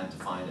you're going to have to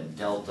find a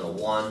Delta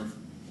 1.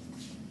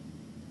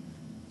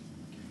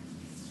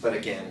 But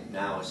again,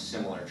 now it's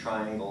similar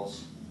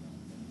triangles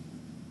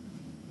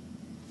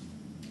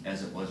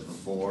as it was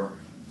before.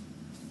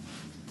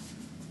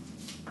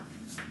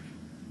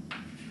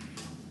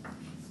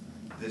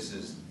 This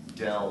is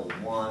Del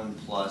 1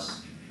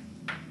 plus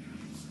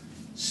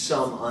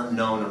some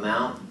unknown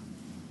amount,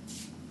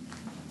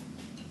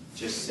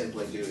 just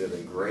simply due to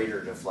the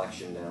greater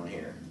deflection down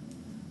here.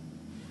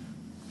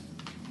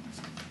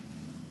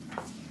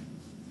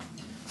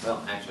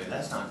 Well, actually,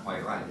 that's not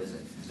quite right, is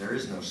it? Because there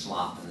is no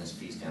slop in this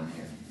piece down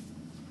here.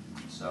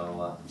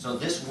 So, so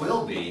this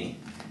will be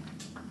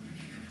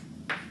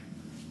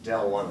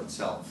Del 1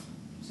 itself,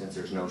 since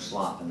there's no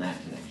slop in that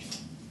connection.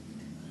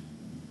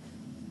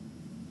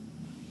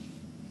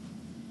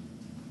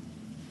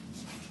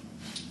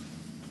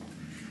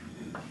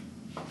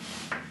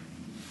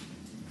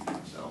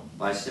 So,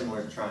 by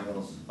similar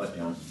triangles, what,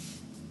 John?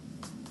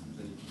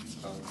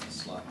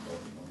 Slot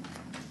both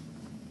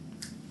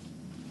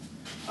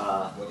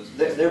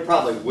There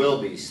probably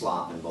will be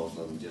slop in both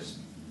of them, just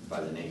by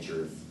the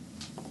nature of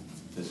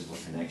physical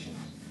connections.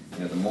 You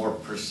know, the more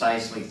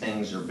precisely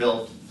things are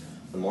built,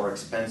 the more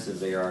expensive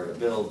they are to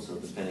build, so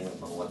depending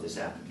upon what this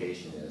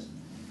application is,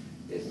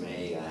 it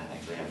may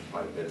actually have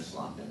quite a bit of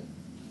slop in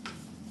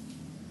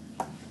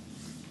it.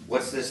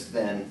 What's this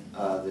then,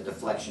 the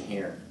deflection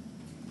here?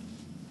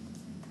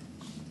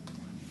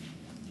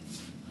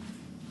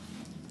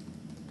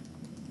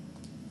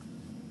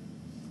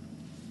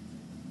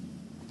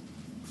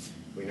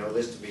 We know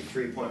this to be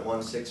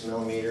 3.16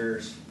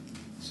 millimeters,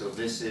 so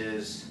this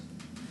is,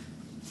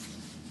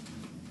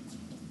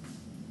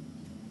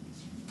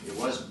 it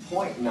was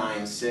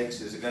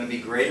 0.96, is it going to be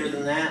greater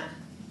than that?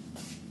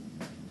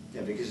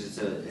 Yeah, because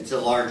it's a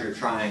larger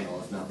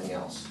triangle, if nothing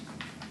else.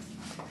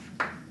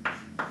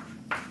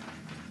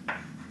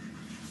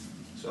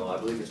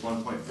 believe it's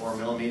 1.4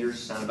 millimeters,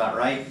 sound about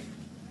right?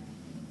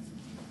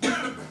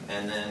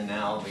 And then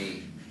now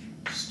the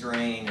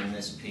strain in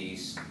this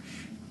piece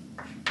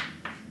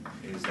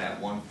is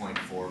at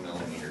 1.4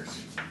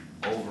 millimeters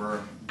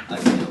over,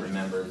 again,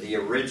 remember, the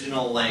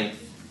original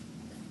length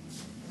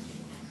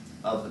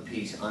of the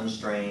piece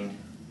unstrained.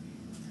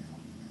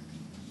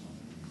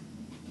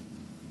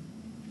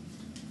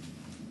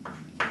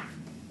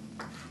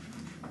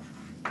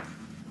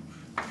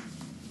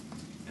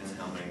 And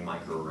how many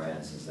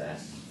microrads is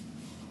that?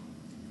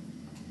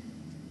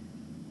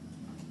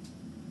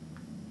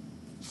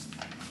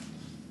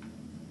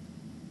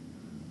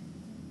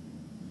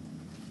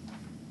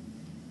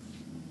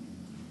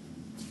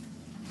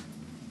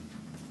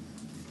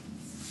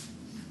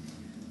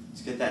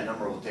 Let's get that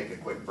number, we'll take a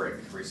quick break,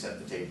 reset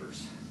the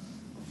tapers.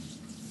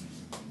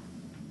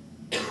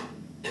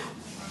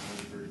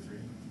 933.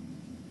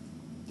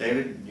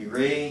 David, do you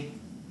agree?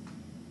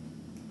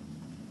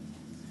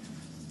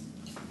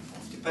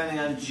 Depending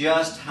on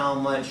just how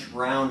much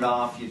round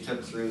off you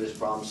took through this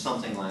problem,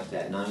 something like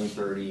that,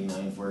 930,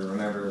 940.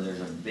 Remember,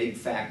 there's a big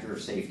factor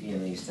of safety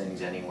in these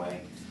things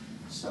anyway,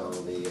 so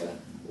the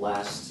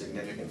last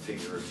significant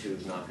figure or two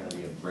is not going to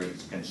be of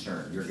great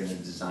concern. You're going to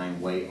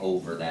design way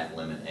over that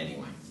limit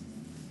anyway.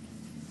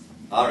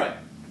 All right,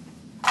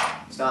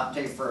 stop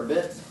tape for a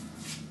bit.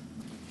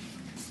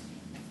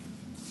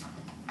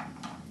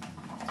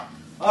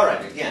 All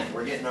right, again,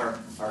 we're getting our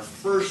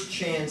first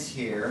chance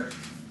here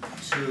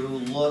to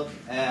look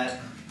at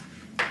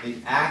the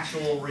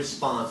actual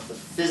response, the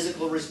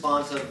physical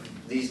response of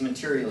these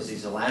materials,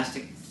 these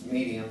elastic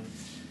medium,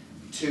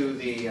 to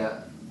the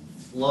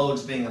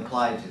loads being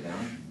applied to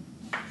them.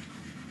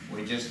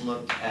 We just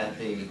looked at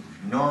the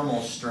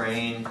normal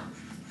strain,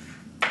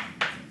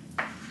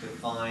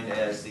 defined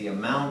as the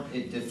amount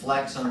it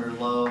deflects under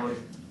load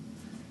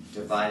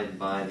divided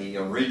by the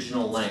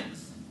original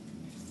length.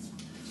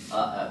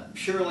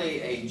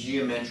 Purely a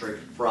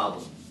geometric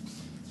problem.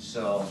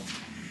 So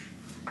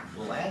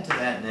we'll add to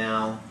that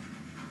now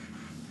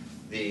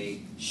the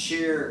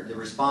shear, the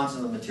response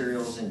of the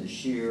materials into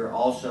shear,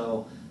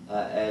 also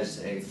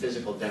as a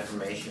physical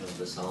deformation of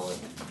the solid.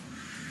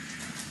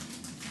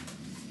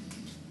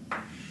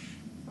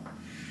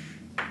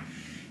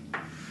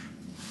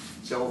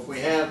 So if we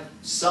have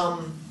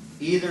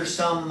either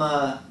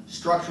some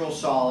structural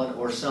solid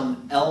or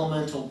some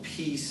elemental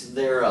piece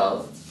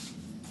thereof,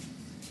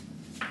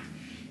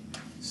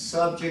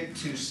 subject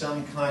to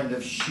some kind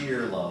of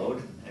shear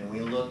load, and we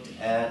looked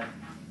at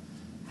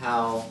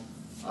how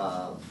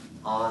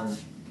on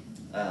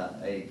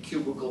a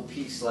cubical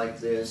piece like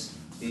this,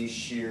 these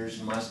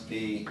shears must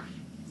be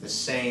the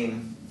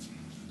same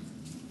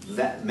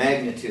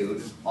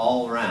magnitude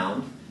all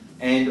around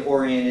and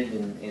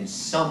oriented in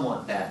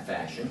somewhat that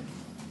fashion.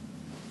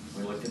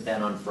 We looked at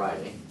that on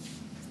Friday.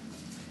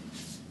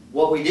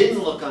 What we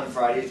didn't look on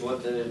Friday is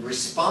what the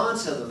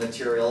response of the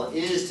material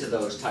is to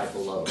those type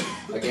of loads.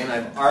 Again,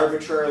 I've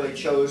arbitrarily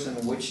chosen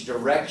which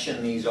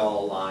direction these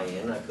all lie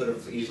in. I could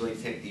have easily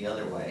picked the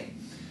other way.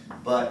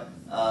 But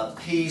a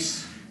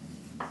piece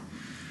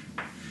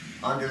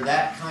under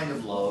that kind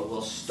of load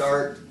will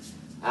start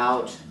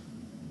out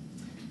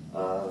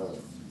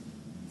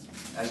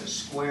as a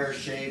square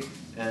shape,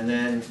 and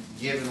then,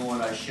 given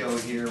what I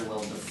showed here, will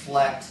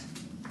deflect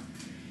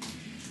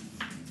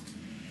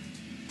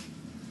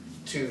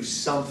to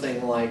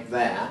something like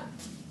that,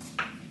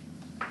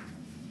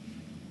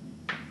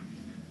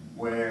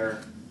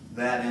 where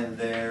that end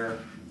there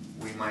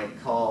we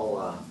might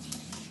call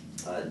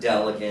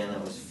del again. That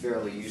was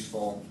fairly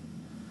useful.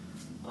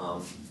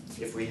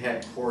 If we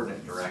had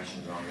coordinate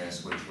directions on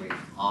this, which we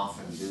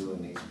often do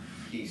in these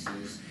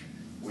pieces,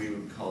 we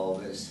would call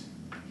this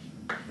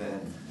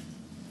then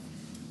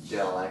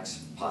del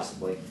x,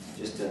 possibly,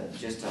 just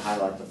to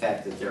highlight the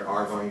fact that there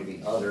are going to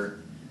be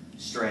other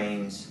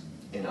strains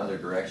in other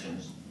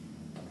directions.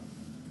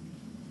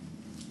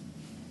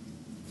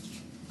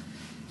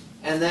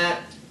 And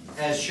that,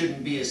 as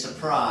shouldn't be a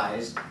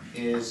surprise,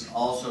 is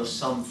also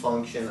some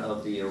function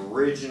of the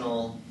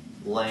original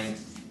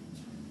length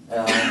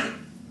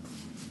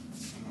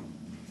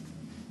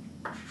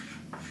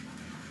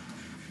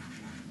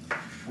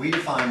we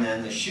define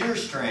then the shear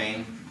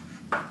strain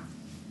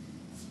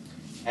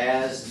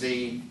as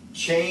the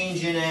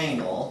change in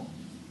angle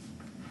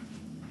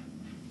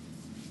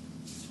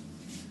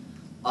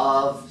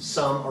of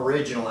some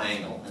original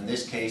angle. In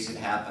this case, it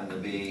happened to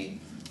be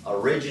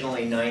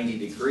originally 90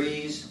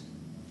 degrees.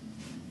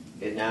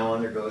 It now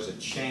undergoes a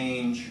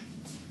change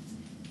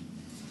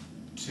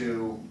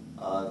to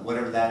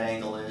whatever that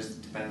angle is,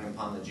 depending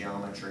upon the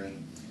geometry.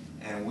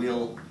 And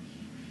we'll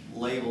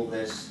label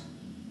this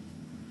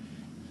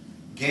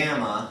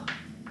gamma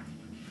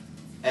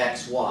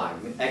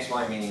xy.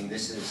 Xy meaning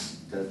this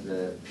is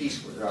the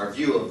piece, our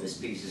view of this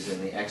piece is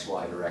in the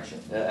xy direction,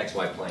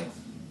 xy plane.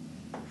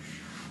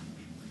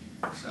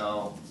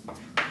 So,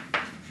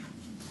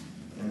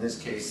 in this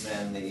case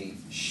then, the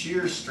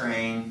shear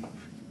strain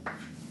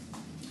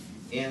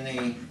in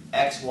the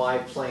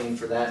xy plane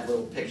for that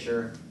little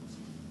picture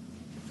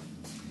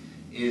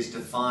is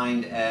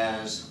defined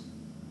as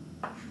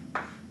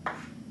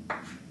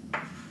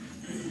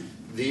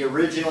the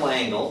original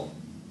angle,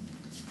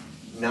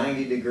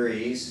 90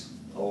 degrees,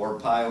 or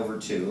pi over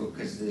 2,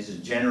 because this is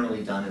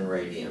generally done in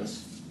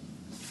radians,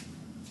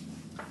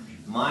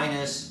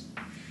 minus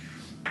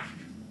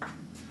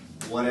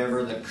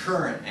whatever the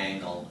current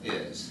angle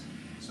is.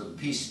 So the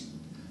piece,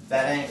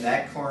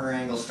 that corner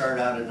angle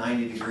started out at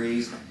 90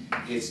 degrees.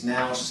 It's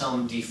now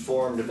some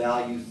deformed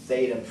value,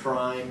 theta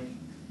prime.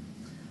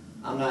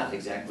 I'm not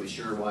exactly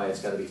sure why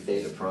it's got to be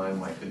theta prime.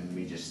 Why couldn't it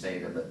be just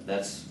theta? But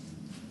that's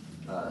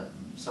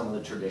some of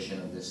the tradition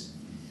of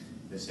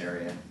this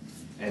area.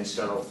 And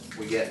so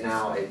we get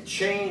now a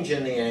change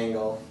in the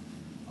angle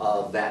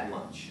of that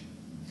much.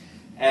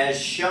 As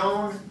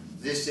shown,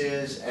 this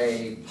is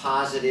a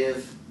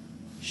positive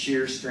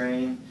shear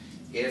strain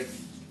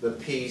if the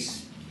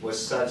piece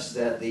was such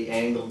that the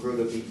angle grew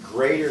to be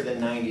greater than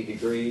 90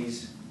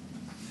 degrees.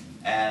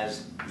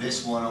 As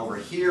this one over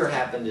here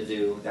happened to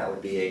do, that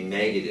would be a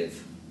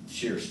negative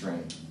shear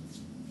strain.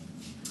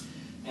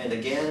 And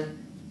again,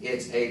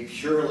 it's a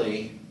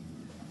purely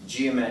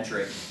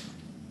geometric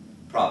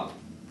problem.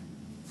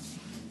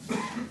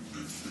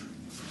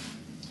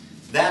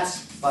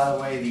 That's, by the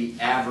way, the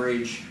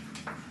average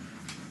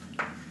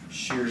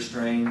shear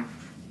strain.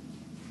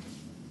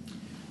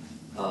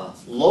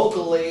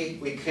 Locally,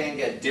 we can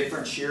get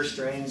different shear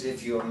strains.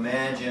 If you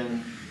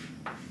imagine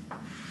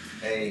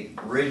a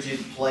rigid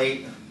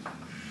plate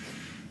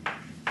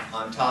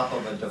on top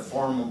of a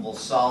deformable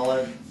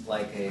solid,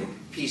 like a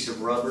piece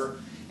of rubber,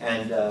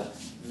 and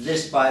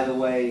this, by the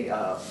way,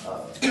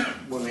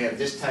 when we have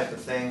this type of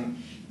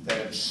thing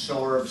that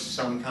absorbs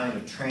some kind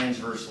of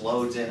transverse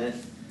loads in it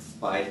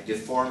by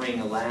deforming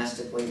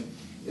elastically,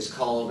 is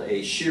called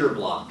a shear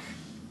block.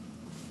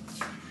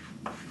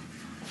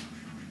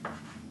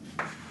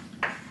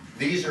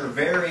 These are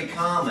very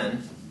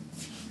common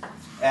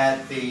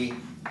at the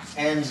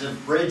ends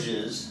of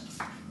bridges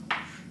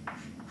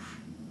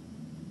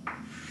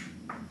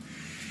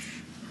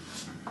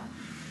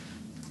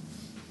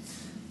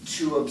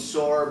to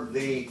absorb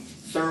the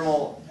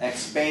thermal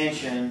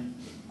expansion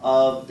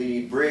of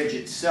the bridge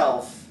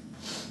itself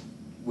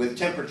with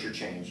temperature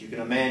change. You can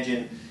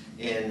imagine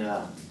in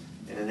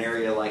an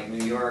area like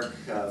New York,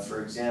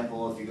 for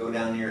example, if you go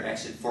down near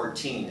exit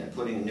 14 and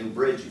putting a new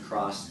bridge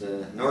across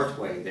the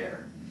Northway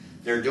there.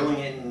 They're doing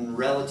it in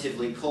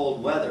relatively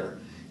cold weather.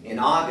 In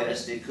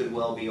August, it could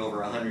well be over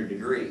 100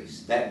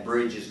 degrees. That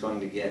bridge is going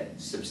to get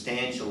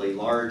substantially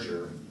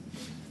larger.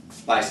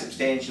 By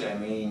substantially, I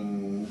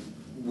mean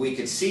we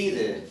could see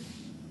the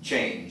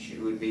change.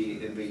 It would be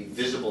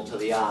visible to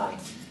the eye.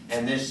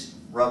 And this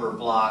rubber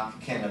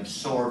block can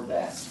absorb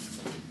that.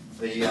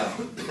 The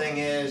thing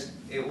is,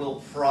 it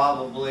will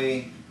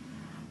probably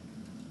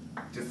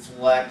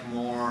deflect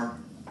more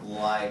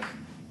like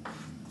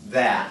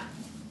that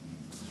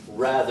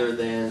rather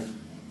than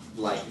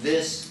like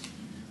this,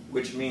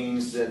 which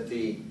means that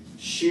the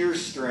shear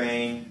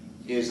strain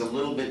is a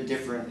little bit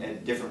different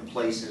at different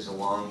places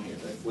along here.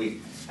 If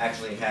we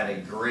actually had a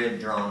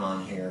grid drawn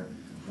on here,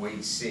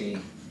 we'd see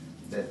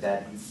that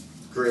that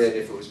grid,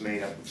 if it was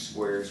made up of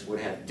squares, would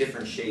have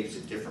different shapes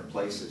at different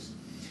places.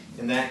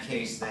 In that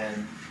case,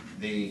 then,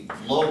 the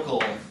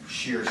local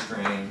shear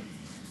strain,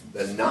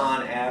 the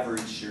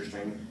non-average shear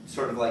strain,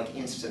 sort of like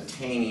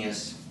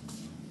instantaneous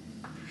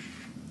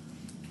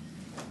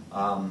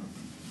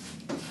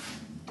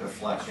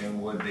deflection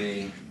would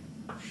be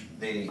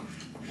the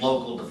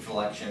local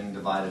deflection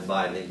divided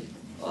by the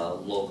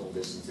local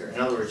distance there. In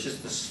other words,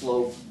 just the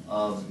slope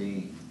of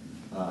the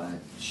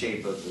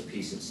shape of the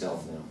piece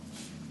itself now.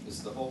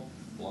 Is the whole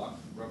block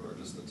rubber or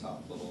just the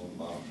top little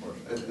bottom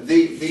portion?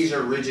 These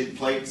are rigid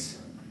plates.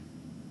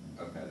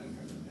 Okay, I didn't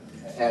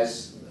hear that.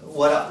 As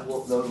what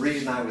well, the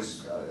reason I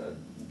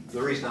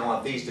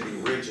want these to be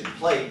rigid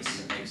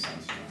plates It makes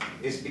sense.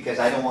 is because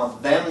I don't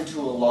want them to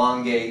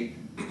elongate,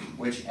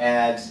 which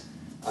adds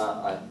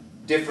a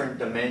different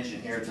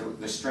dimension here.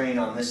 The strain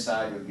on this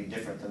side would be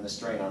different than the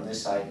strain on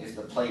this side if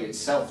the plate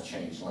itself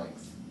changed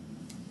length,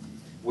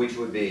 which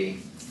would be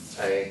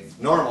a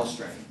normal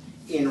strain.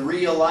 In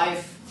real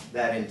life,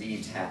 that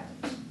indeed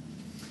happens.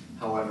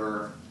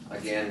 However,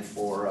 again,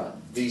 for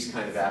these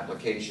kind of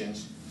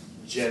applications,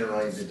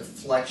 generally the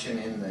deflection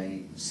in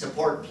the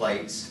support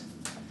plates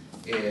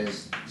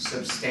is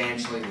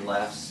substantially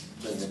less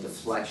than the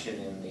deflection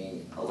in the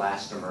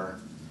elastomer,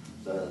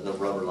 the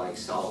rubber-like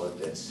solid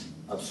that's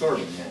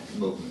absorbing that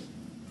movement.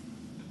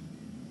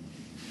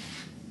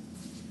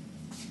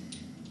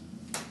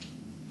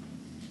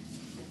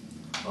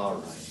 All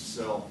right,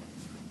 so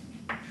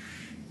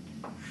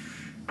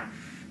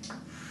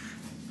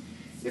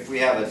if we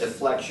have a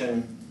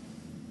deflection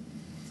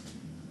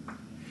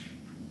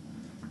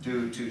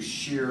due to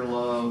shear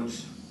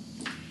loads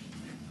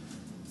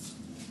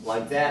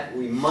like that,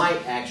 we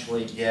might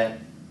actually get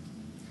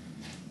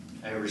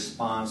a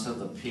response of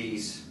the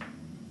piece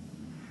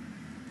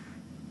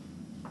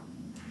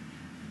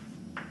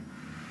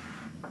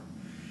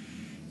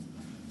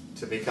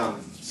to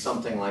become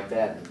something like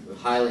that,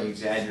 highly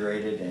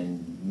exaggerated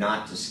and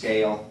not to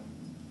scale.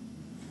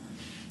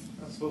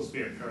 That's supposed to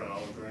be a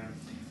parallelogram.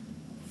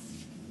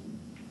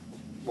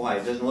 Why,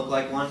 it doesn't look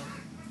like one?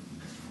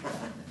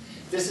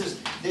 This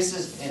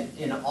is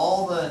in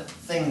all the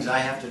things I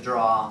have to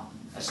draw,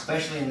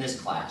 especially in this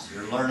class.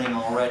 You're learning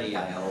already,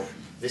 I hope.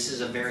 This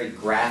is a very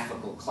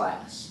graphical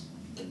class.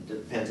 It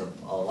depends a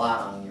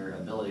lot on your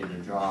ability to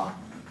draw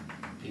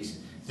pieces.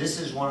 This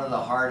is one of the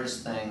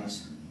hardest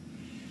things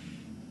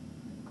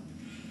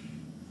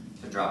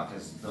to draw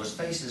because those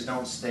faces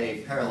don't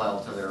stay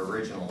parallel to their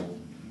original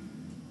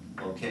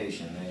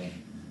location.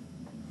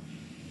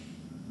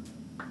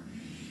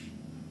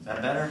 Is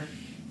that better?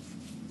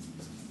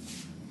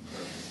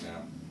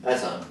 Yeah.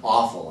 That's an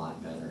awful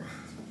lot better.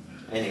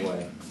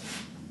 Anyway,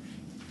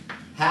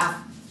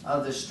 half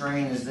of the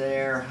strain is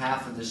there,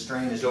 half of the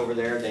strain is over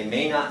there. They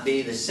may not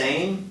be the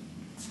same,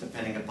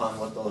 depending upon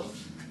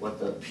what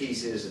the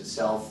piece is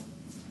itself.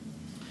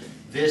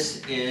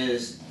 This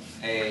is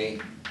a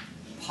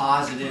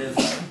positive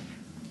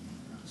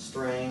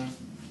strain.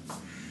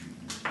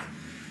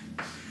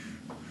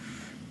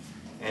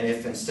 And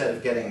if instead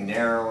of getting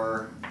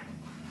narrower,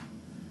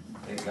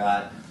 it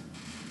got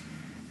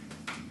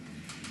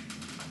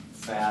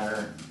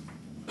fatter.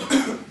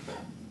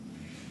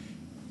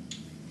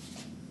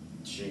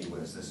 Gee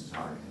whiz, this is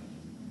hard.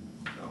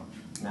 So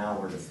now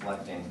we're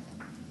deflecting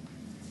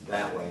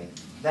that way.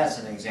 That's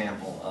an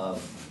example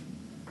of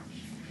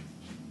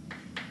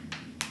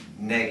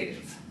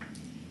negative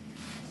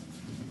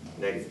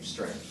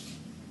strain.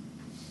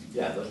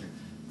 Yeah,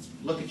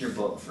 look at your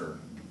book for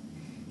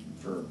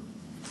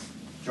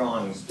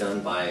drawings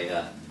done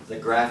by the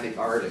graphic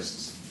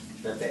artists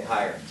that they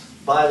hire.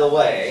 By the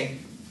way,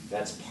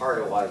 that's part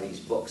of why these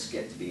books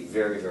get to be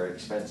very, very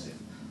expensive.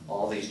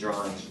 All these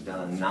drawings are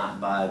done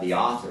not by the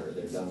author,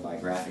 they're done by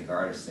graphic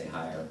artists they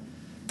hire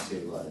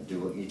to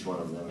do each one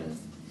of them in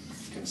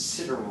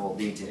considerable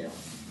detail.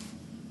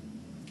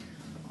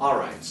 All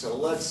right, so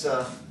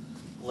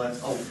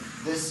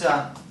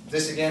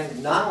this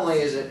again, not only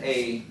is it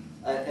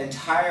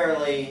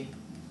entirely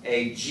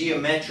a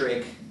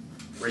geometric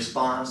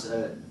response,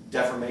 a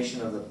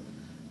deformation of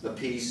the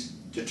piece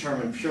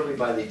determined purely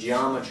by the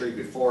geometry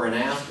before and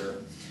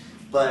after,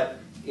 but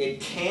it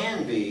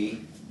can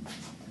be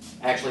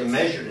actually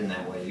measured in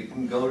that way. You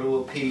can go to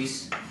a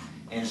piece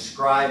and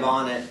scribe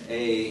on it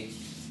a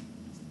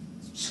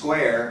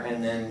square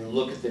and then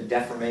look at the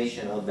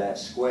deformation of that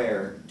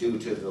square due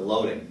to the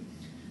loading.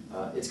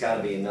 It's got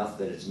to be enough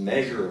that it's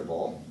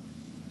measurable.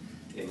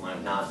 It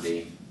might not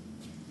be.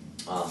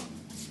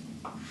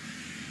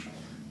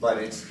 But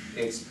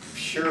it's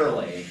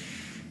purely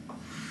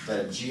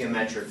the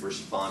geometric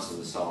response of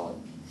the solid.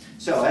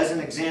 So as an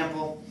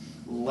example,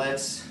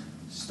 let's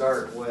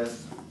start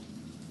with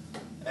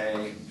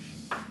a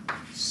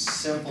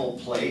simple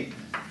plate,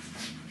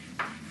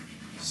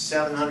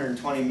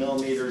 720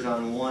 millimeters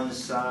on one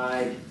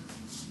side,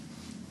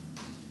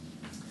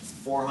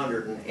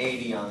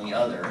 480 on the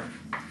other.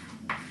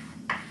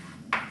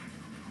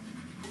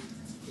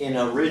 In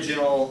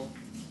original,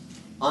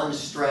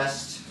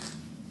 unstressed,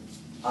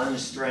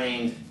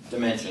 unstrained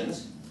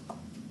dimensions.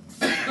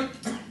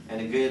 And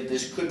again,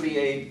 this could be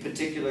a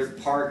particular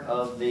part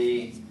of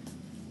the,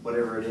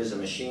 whatever it is, a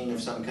machine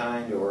of some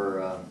kind, or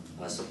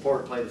a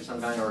support plate of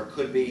some kind, or it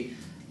could be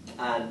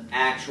an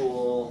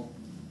actual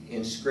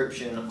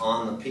inscription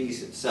on the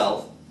piece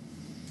itself.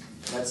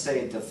 Let's say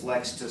it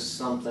deflects to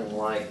something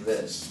like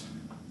this.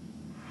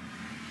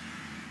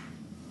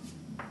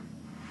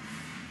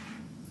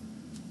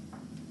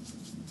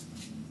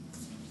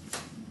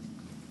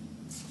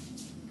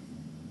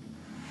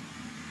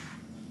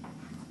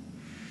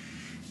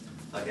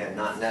 Again,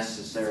 not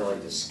necessarily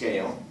to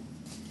scale.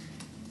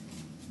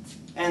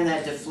 And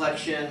that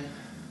deflection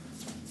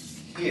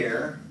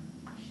here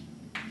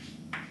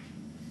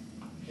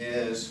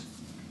is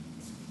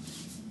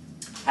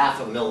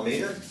 0.5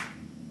 millimeter.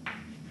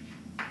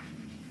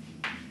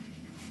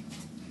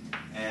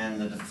 And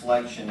the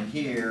deflection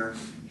here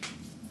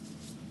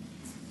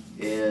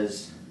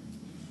is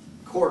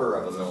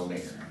 1/4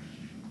 millimeter.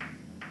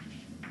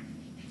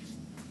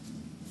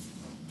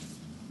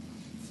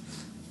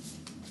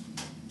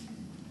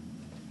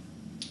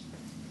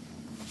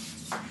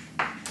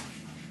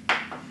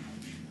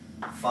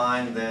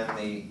 Find then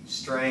the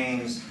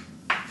strains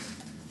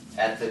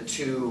at the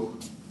two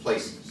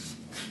places.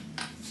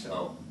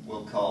 So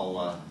we'll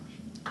call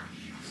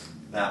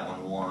that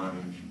one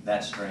 1,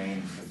 that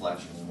strain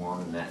deflection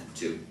 1, and that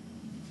 2.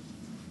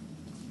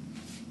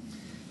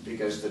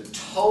 Because the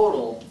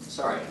total,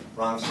 sorry,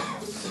 wrong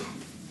symbol.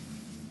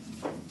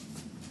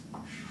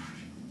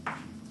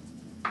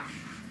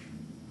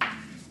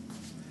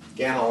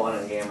 Gamma 1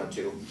 and gamma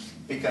 2.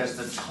 Because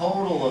the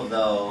total of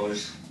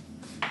those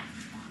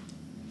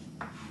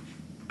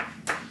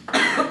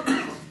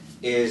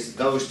is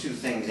those two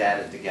things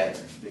added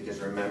together. Because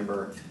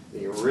remember,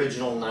 the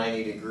original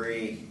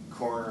 90-degree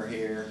corner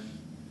here,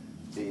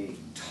 the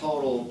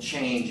total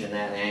change in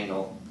that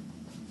angle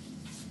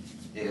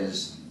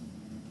is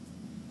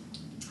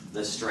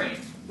the strain,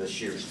 the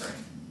shear strain.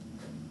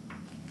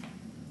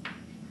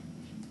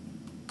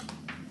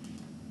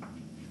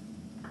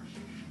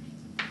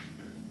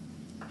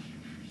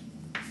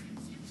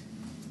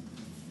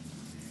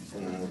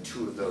 And then the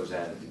two of those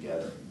added together.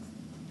 together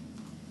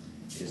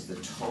is the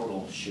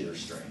total shear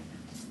strain.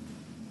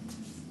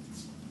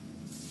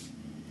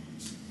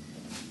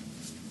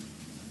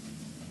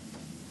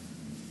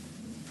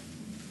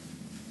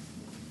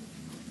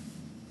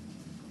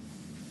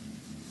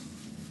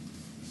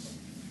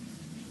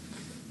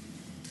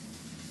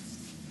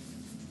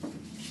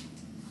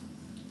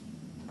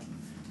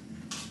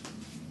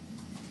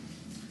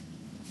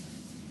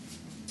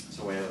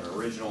 So we have an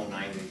original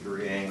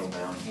 90-degree angle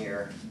down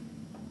here.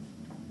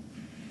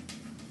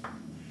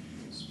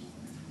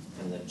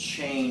 And the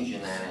change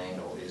in that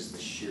angle is the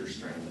shear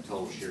strain, the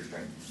total shear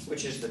strain,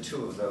 which is the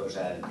two of those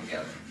added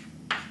together.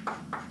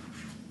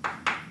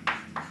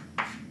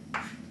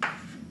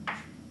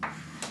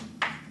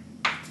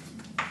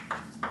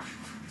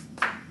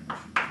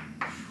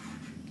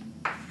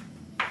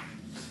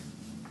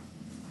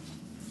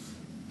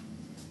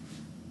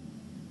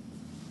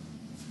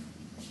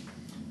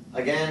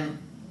 Again,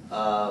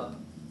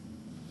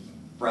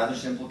 rather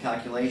simple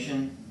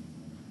calculation,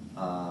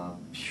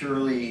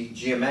 purely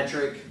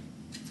geometric,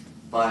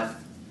 but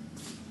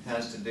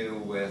has to do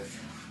with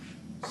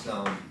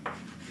some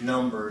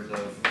numbers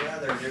of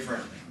rather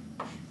different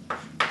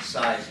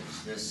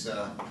sizes. This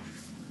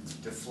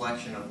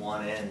deflection of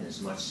one end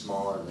is much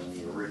smaller than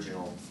the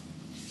original,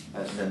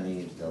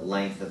 than the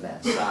length of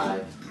that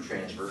side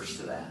transverse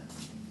to that.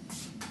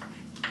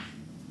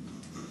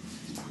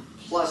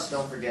 Plus,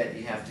 don't forget,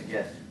 you have to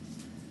get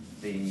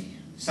the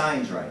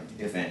signs right,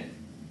 if any.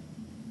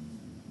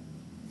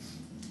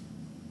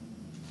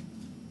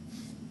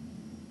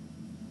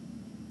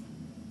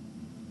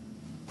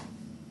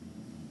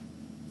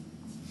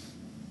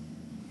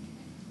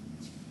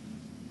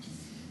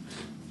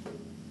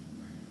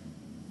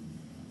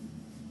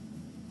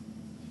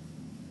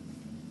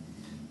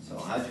 So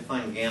how'd you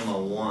find gamma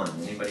 1?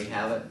 Anybody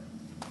have it?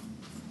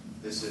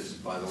 This is,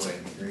 by the way,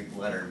 the Greek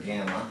letter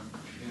gamma.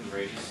 In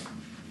radius.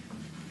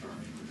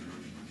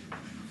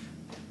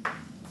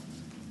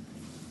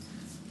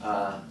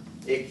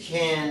 It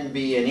can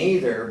be in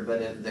either,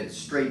 but if the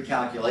straight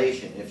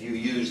calculation, if you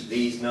use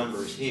these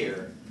numbers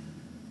here,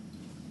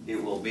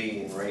 it will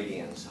be in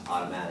radians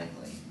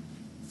automatically.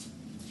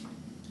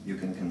 You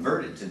can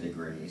convert it to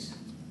degrees,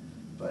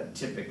 but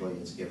typically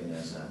it's given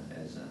as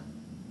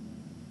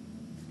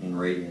in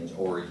radians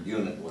or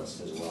unitless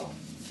as well.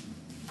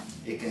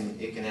 It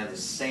can have the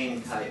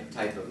same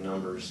type of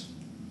numbers,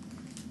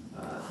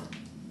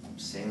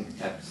 same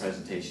type of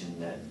presentation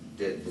that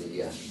did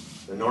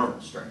the normal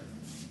strain.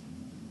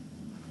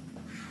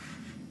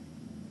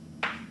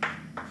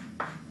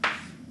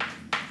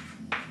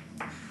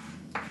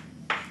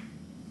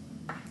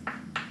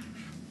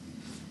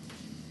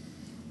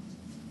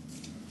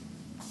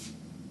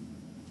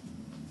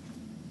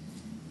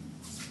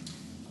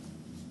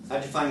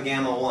 How'd you find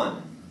gamma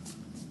 1?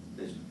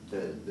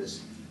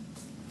 This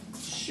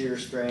shear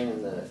strain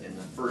in the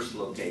first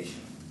location.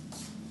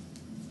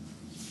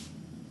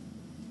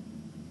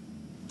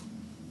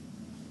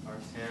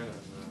 Arctan of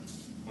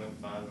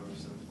 0.5 over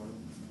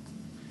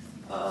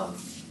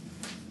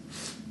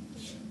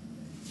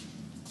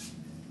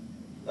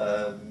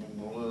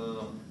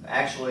 720.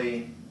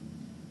 Actually,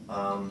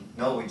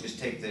 no, we just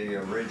take the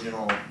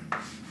original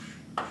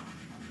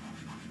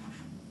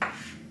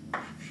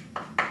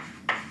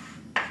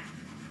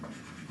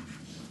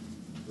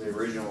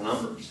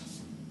numbers.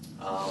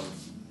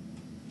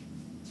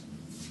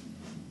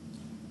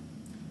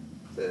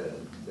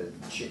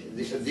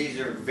 These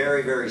are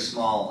very, very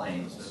small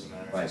angles. Doesn't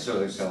matter. Right,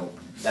 so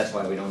that's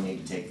why we don't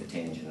need to take the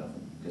tangent of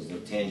them, because the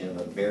tangent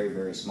of a very,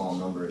 very small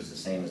number is the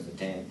same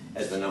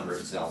as the number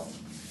itself.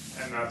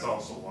 And that's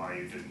also why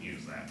you didn't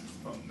use that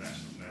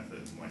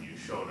method when you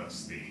showed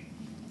us the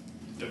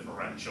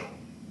differential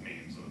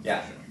means of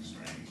showing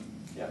strain.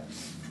 Yeah.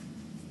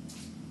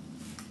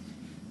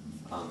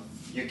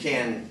 You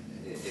can,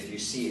 if you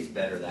see it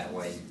better that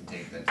way, you can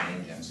take the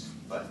tangents,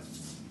 but.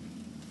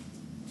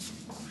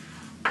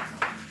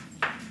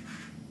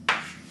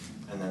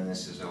 And then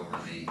this is over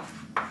the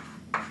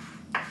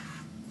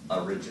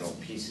original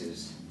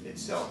pieces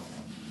itself.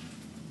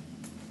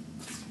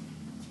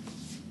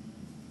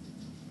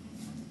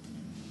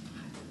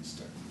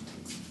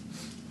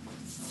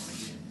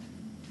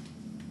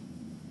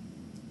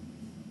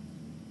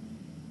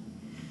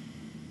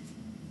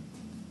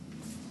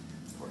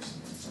 Of course,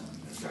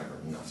 it's driver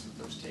nuts with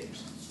those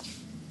tapes.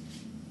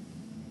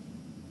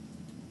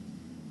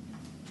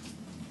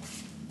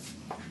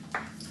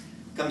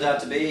 Comes out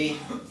to be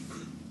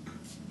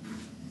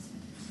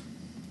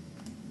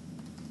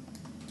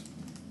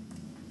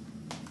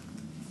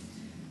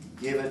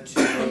give it to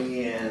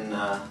me in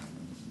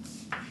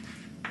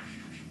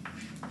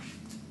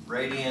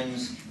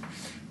radians,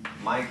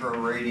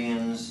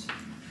 microradians,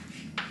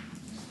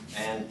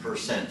 and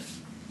percent.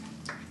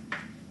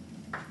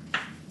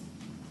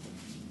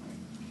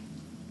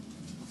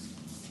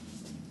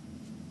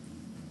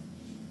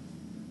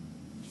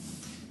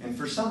 And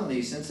for some of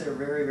these, since they're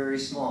very, very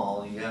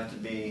small, you have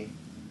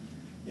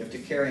to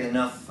carry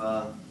enough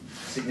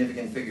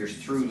significant figures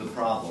through the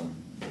problem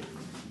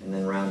and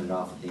then round it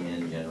off at the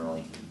end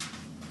generally.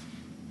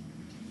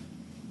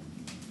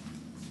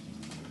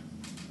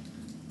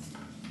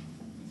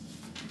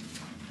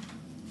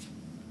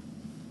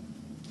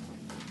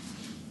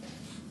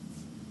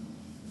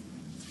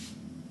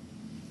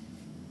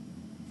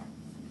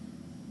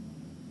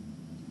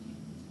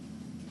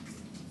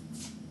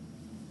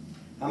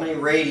 How many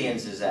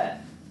radians is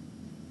that?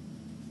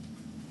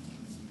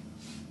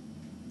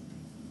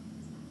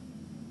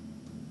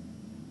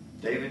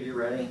 David, you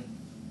ready?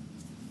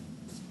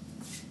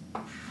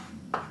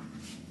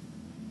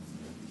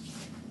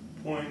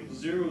 Point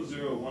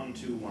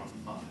 001215.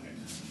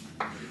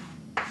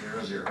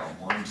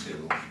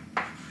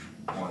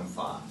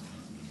 001215.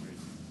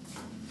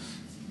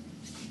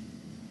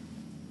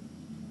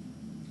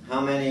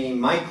 How many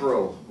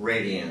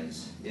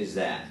microradians is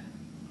that?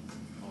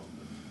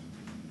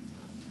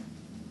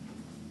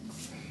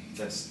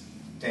 That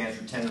stands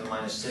for 10 to the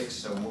minus 6,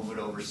 so move it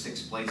over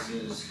 6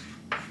 places.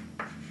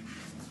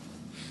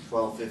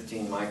 12,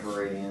 15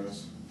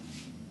 microradians.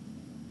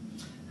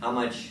 How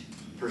much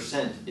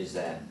percent is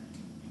that?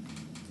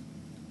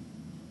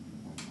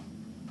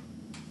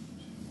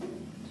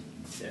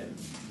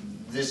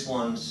 This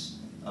one's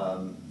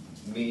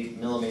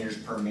millimeters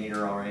per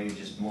meter already,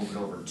 just move it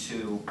over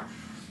 2.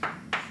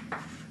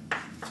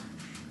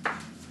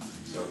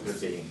 So it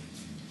could be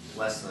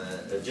less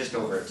than, just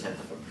over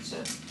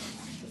 1/10%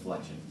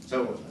 deflection.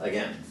 So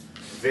again,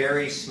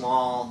 very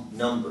small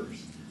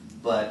numbers,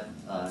 but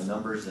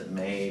numbers that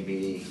may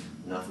be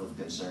enough of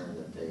concern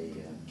that they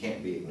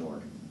can't be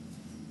ignored.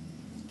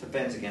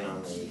 Depends again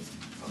on the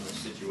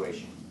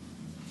situation.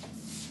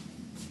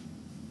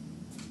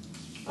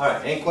 All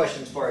right, any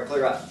questions before I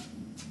clear up?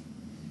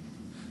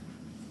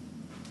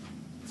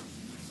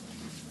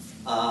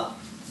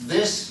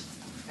 This,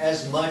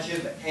 as much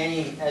of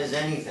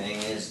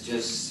anything, is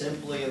just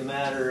simply a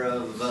matter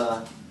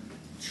of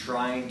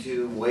trying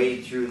to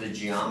wade through the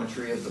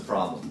geometry of the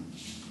problem,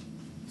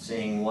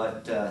 seeing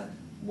what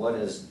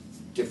is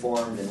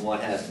deformed and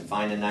what hasn't.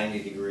 Find a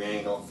 90-degree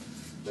angle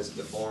that's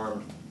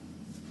deformed.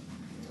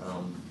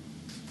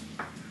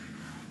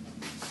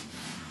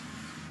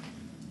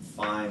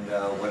 Find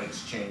what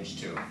it's changed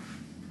to.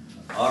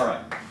 All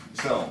right,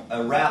 so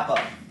a wrap-up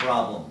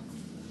problem.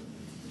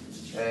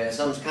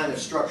 Some kind of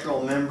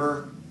structural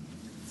member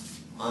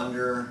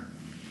under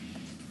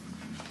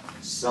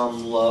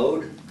some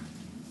load.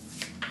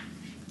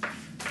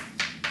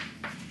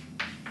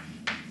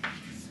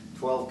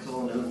 12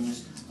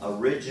 kilonewtons.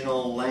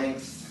 Original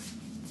length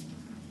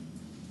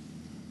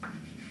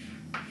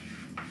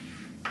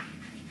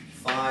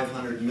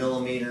 500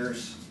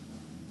 millimeters.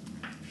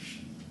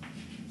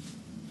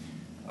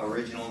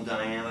 Original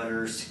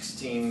diameter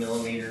 16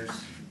 millimeters.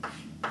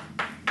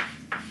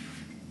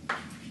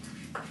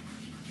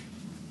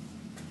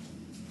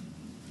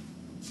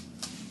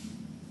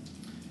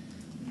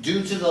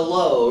 Due to the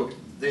load,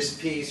 this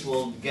piece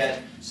will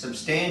get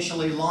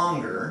substantially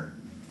longer.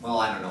 Well,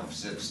 I don't know if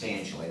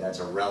substantially, that's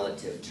a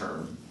relative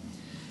term.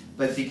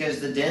 But because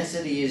the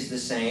density is the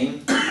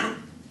same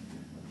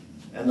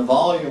and the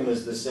volume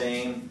is the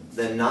same,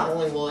 then not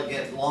only will it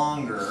get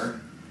longer,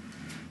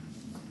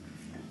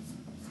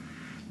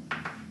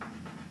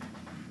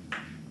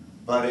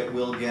 but it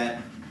will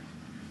get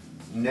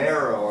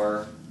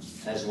narrower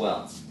as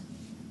well.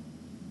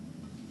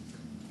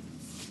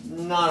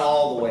 Not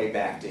all the way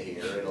back to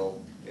here.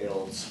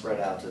 It'll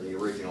spread out to the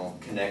original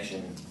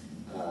connection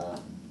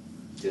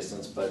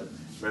distance, but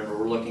remember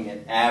we're looking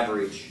at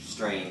average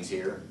strains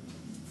here.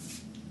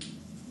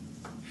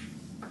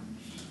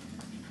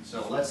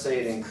 So let's say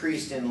it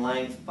increased in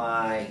length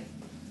by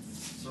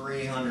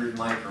 300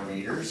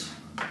 micrometers.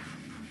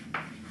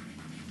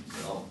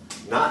 So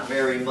not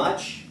very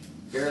much,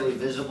 barely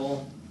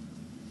visible.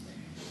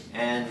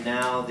 And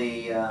now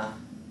the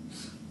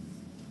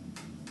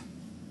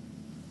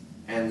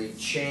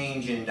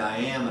change in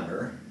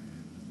diameter.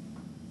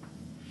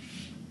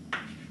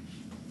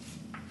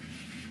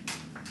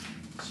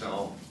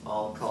 So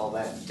I'll call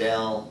that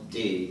del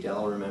D.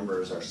 Del,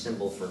 remember, is our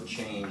symbol for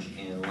change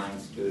in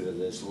length due to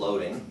this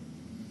loading.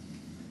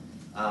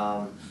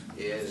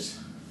 Is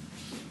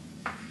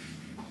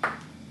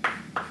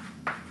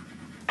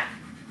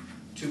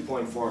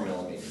 2.4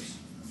 millimeters.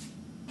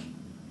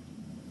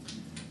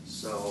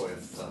 So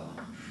if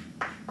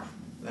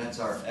that's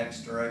our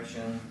X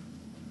direction,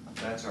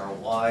 that's our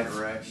Y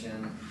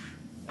direction,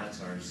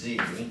 that's our Z,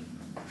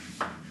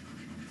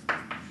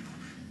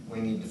 we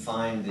need to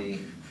find the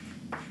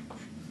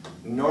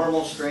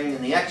normal strain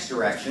in the X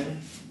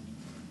direction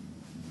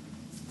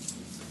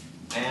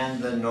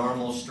and the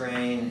normal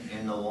strain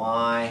in the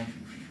Y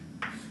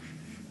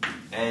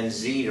and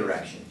Z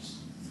directions.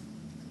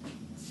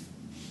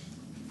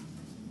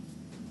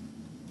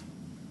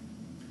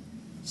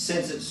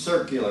 Since it's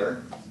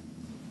circular,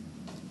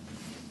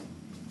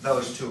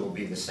 those two will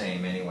be the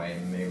same anyway,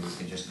 and maybe we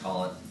could just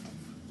call it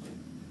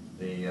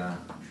the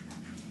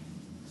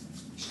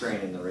strain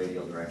in the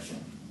radial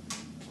direction.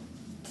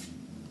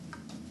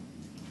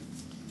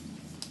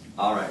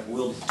 All right,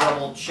 we'll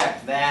double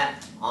check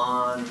that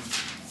on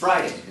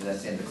Friday, because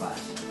that's the end of class.